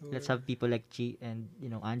 Sure. Let's have people like Chi and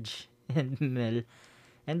Anj and Mel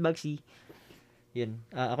and Bugsy. Yun.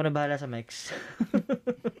 Ako na bahala sa mics.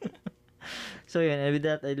 So yun, and with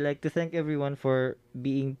that, I'd like to thank everyone for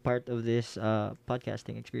being part of this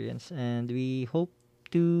podcasting experience, and we hope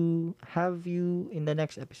to have you in the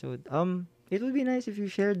next episode. It would be nice if you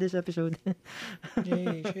shared this episode.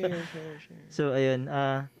 Yay, share. So ayun,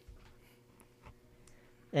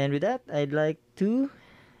 and with that, I'd like to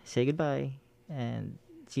say goodbye and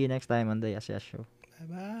see you next time on the Yasya Show.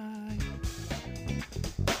 Bye-bye.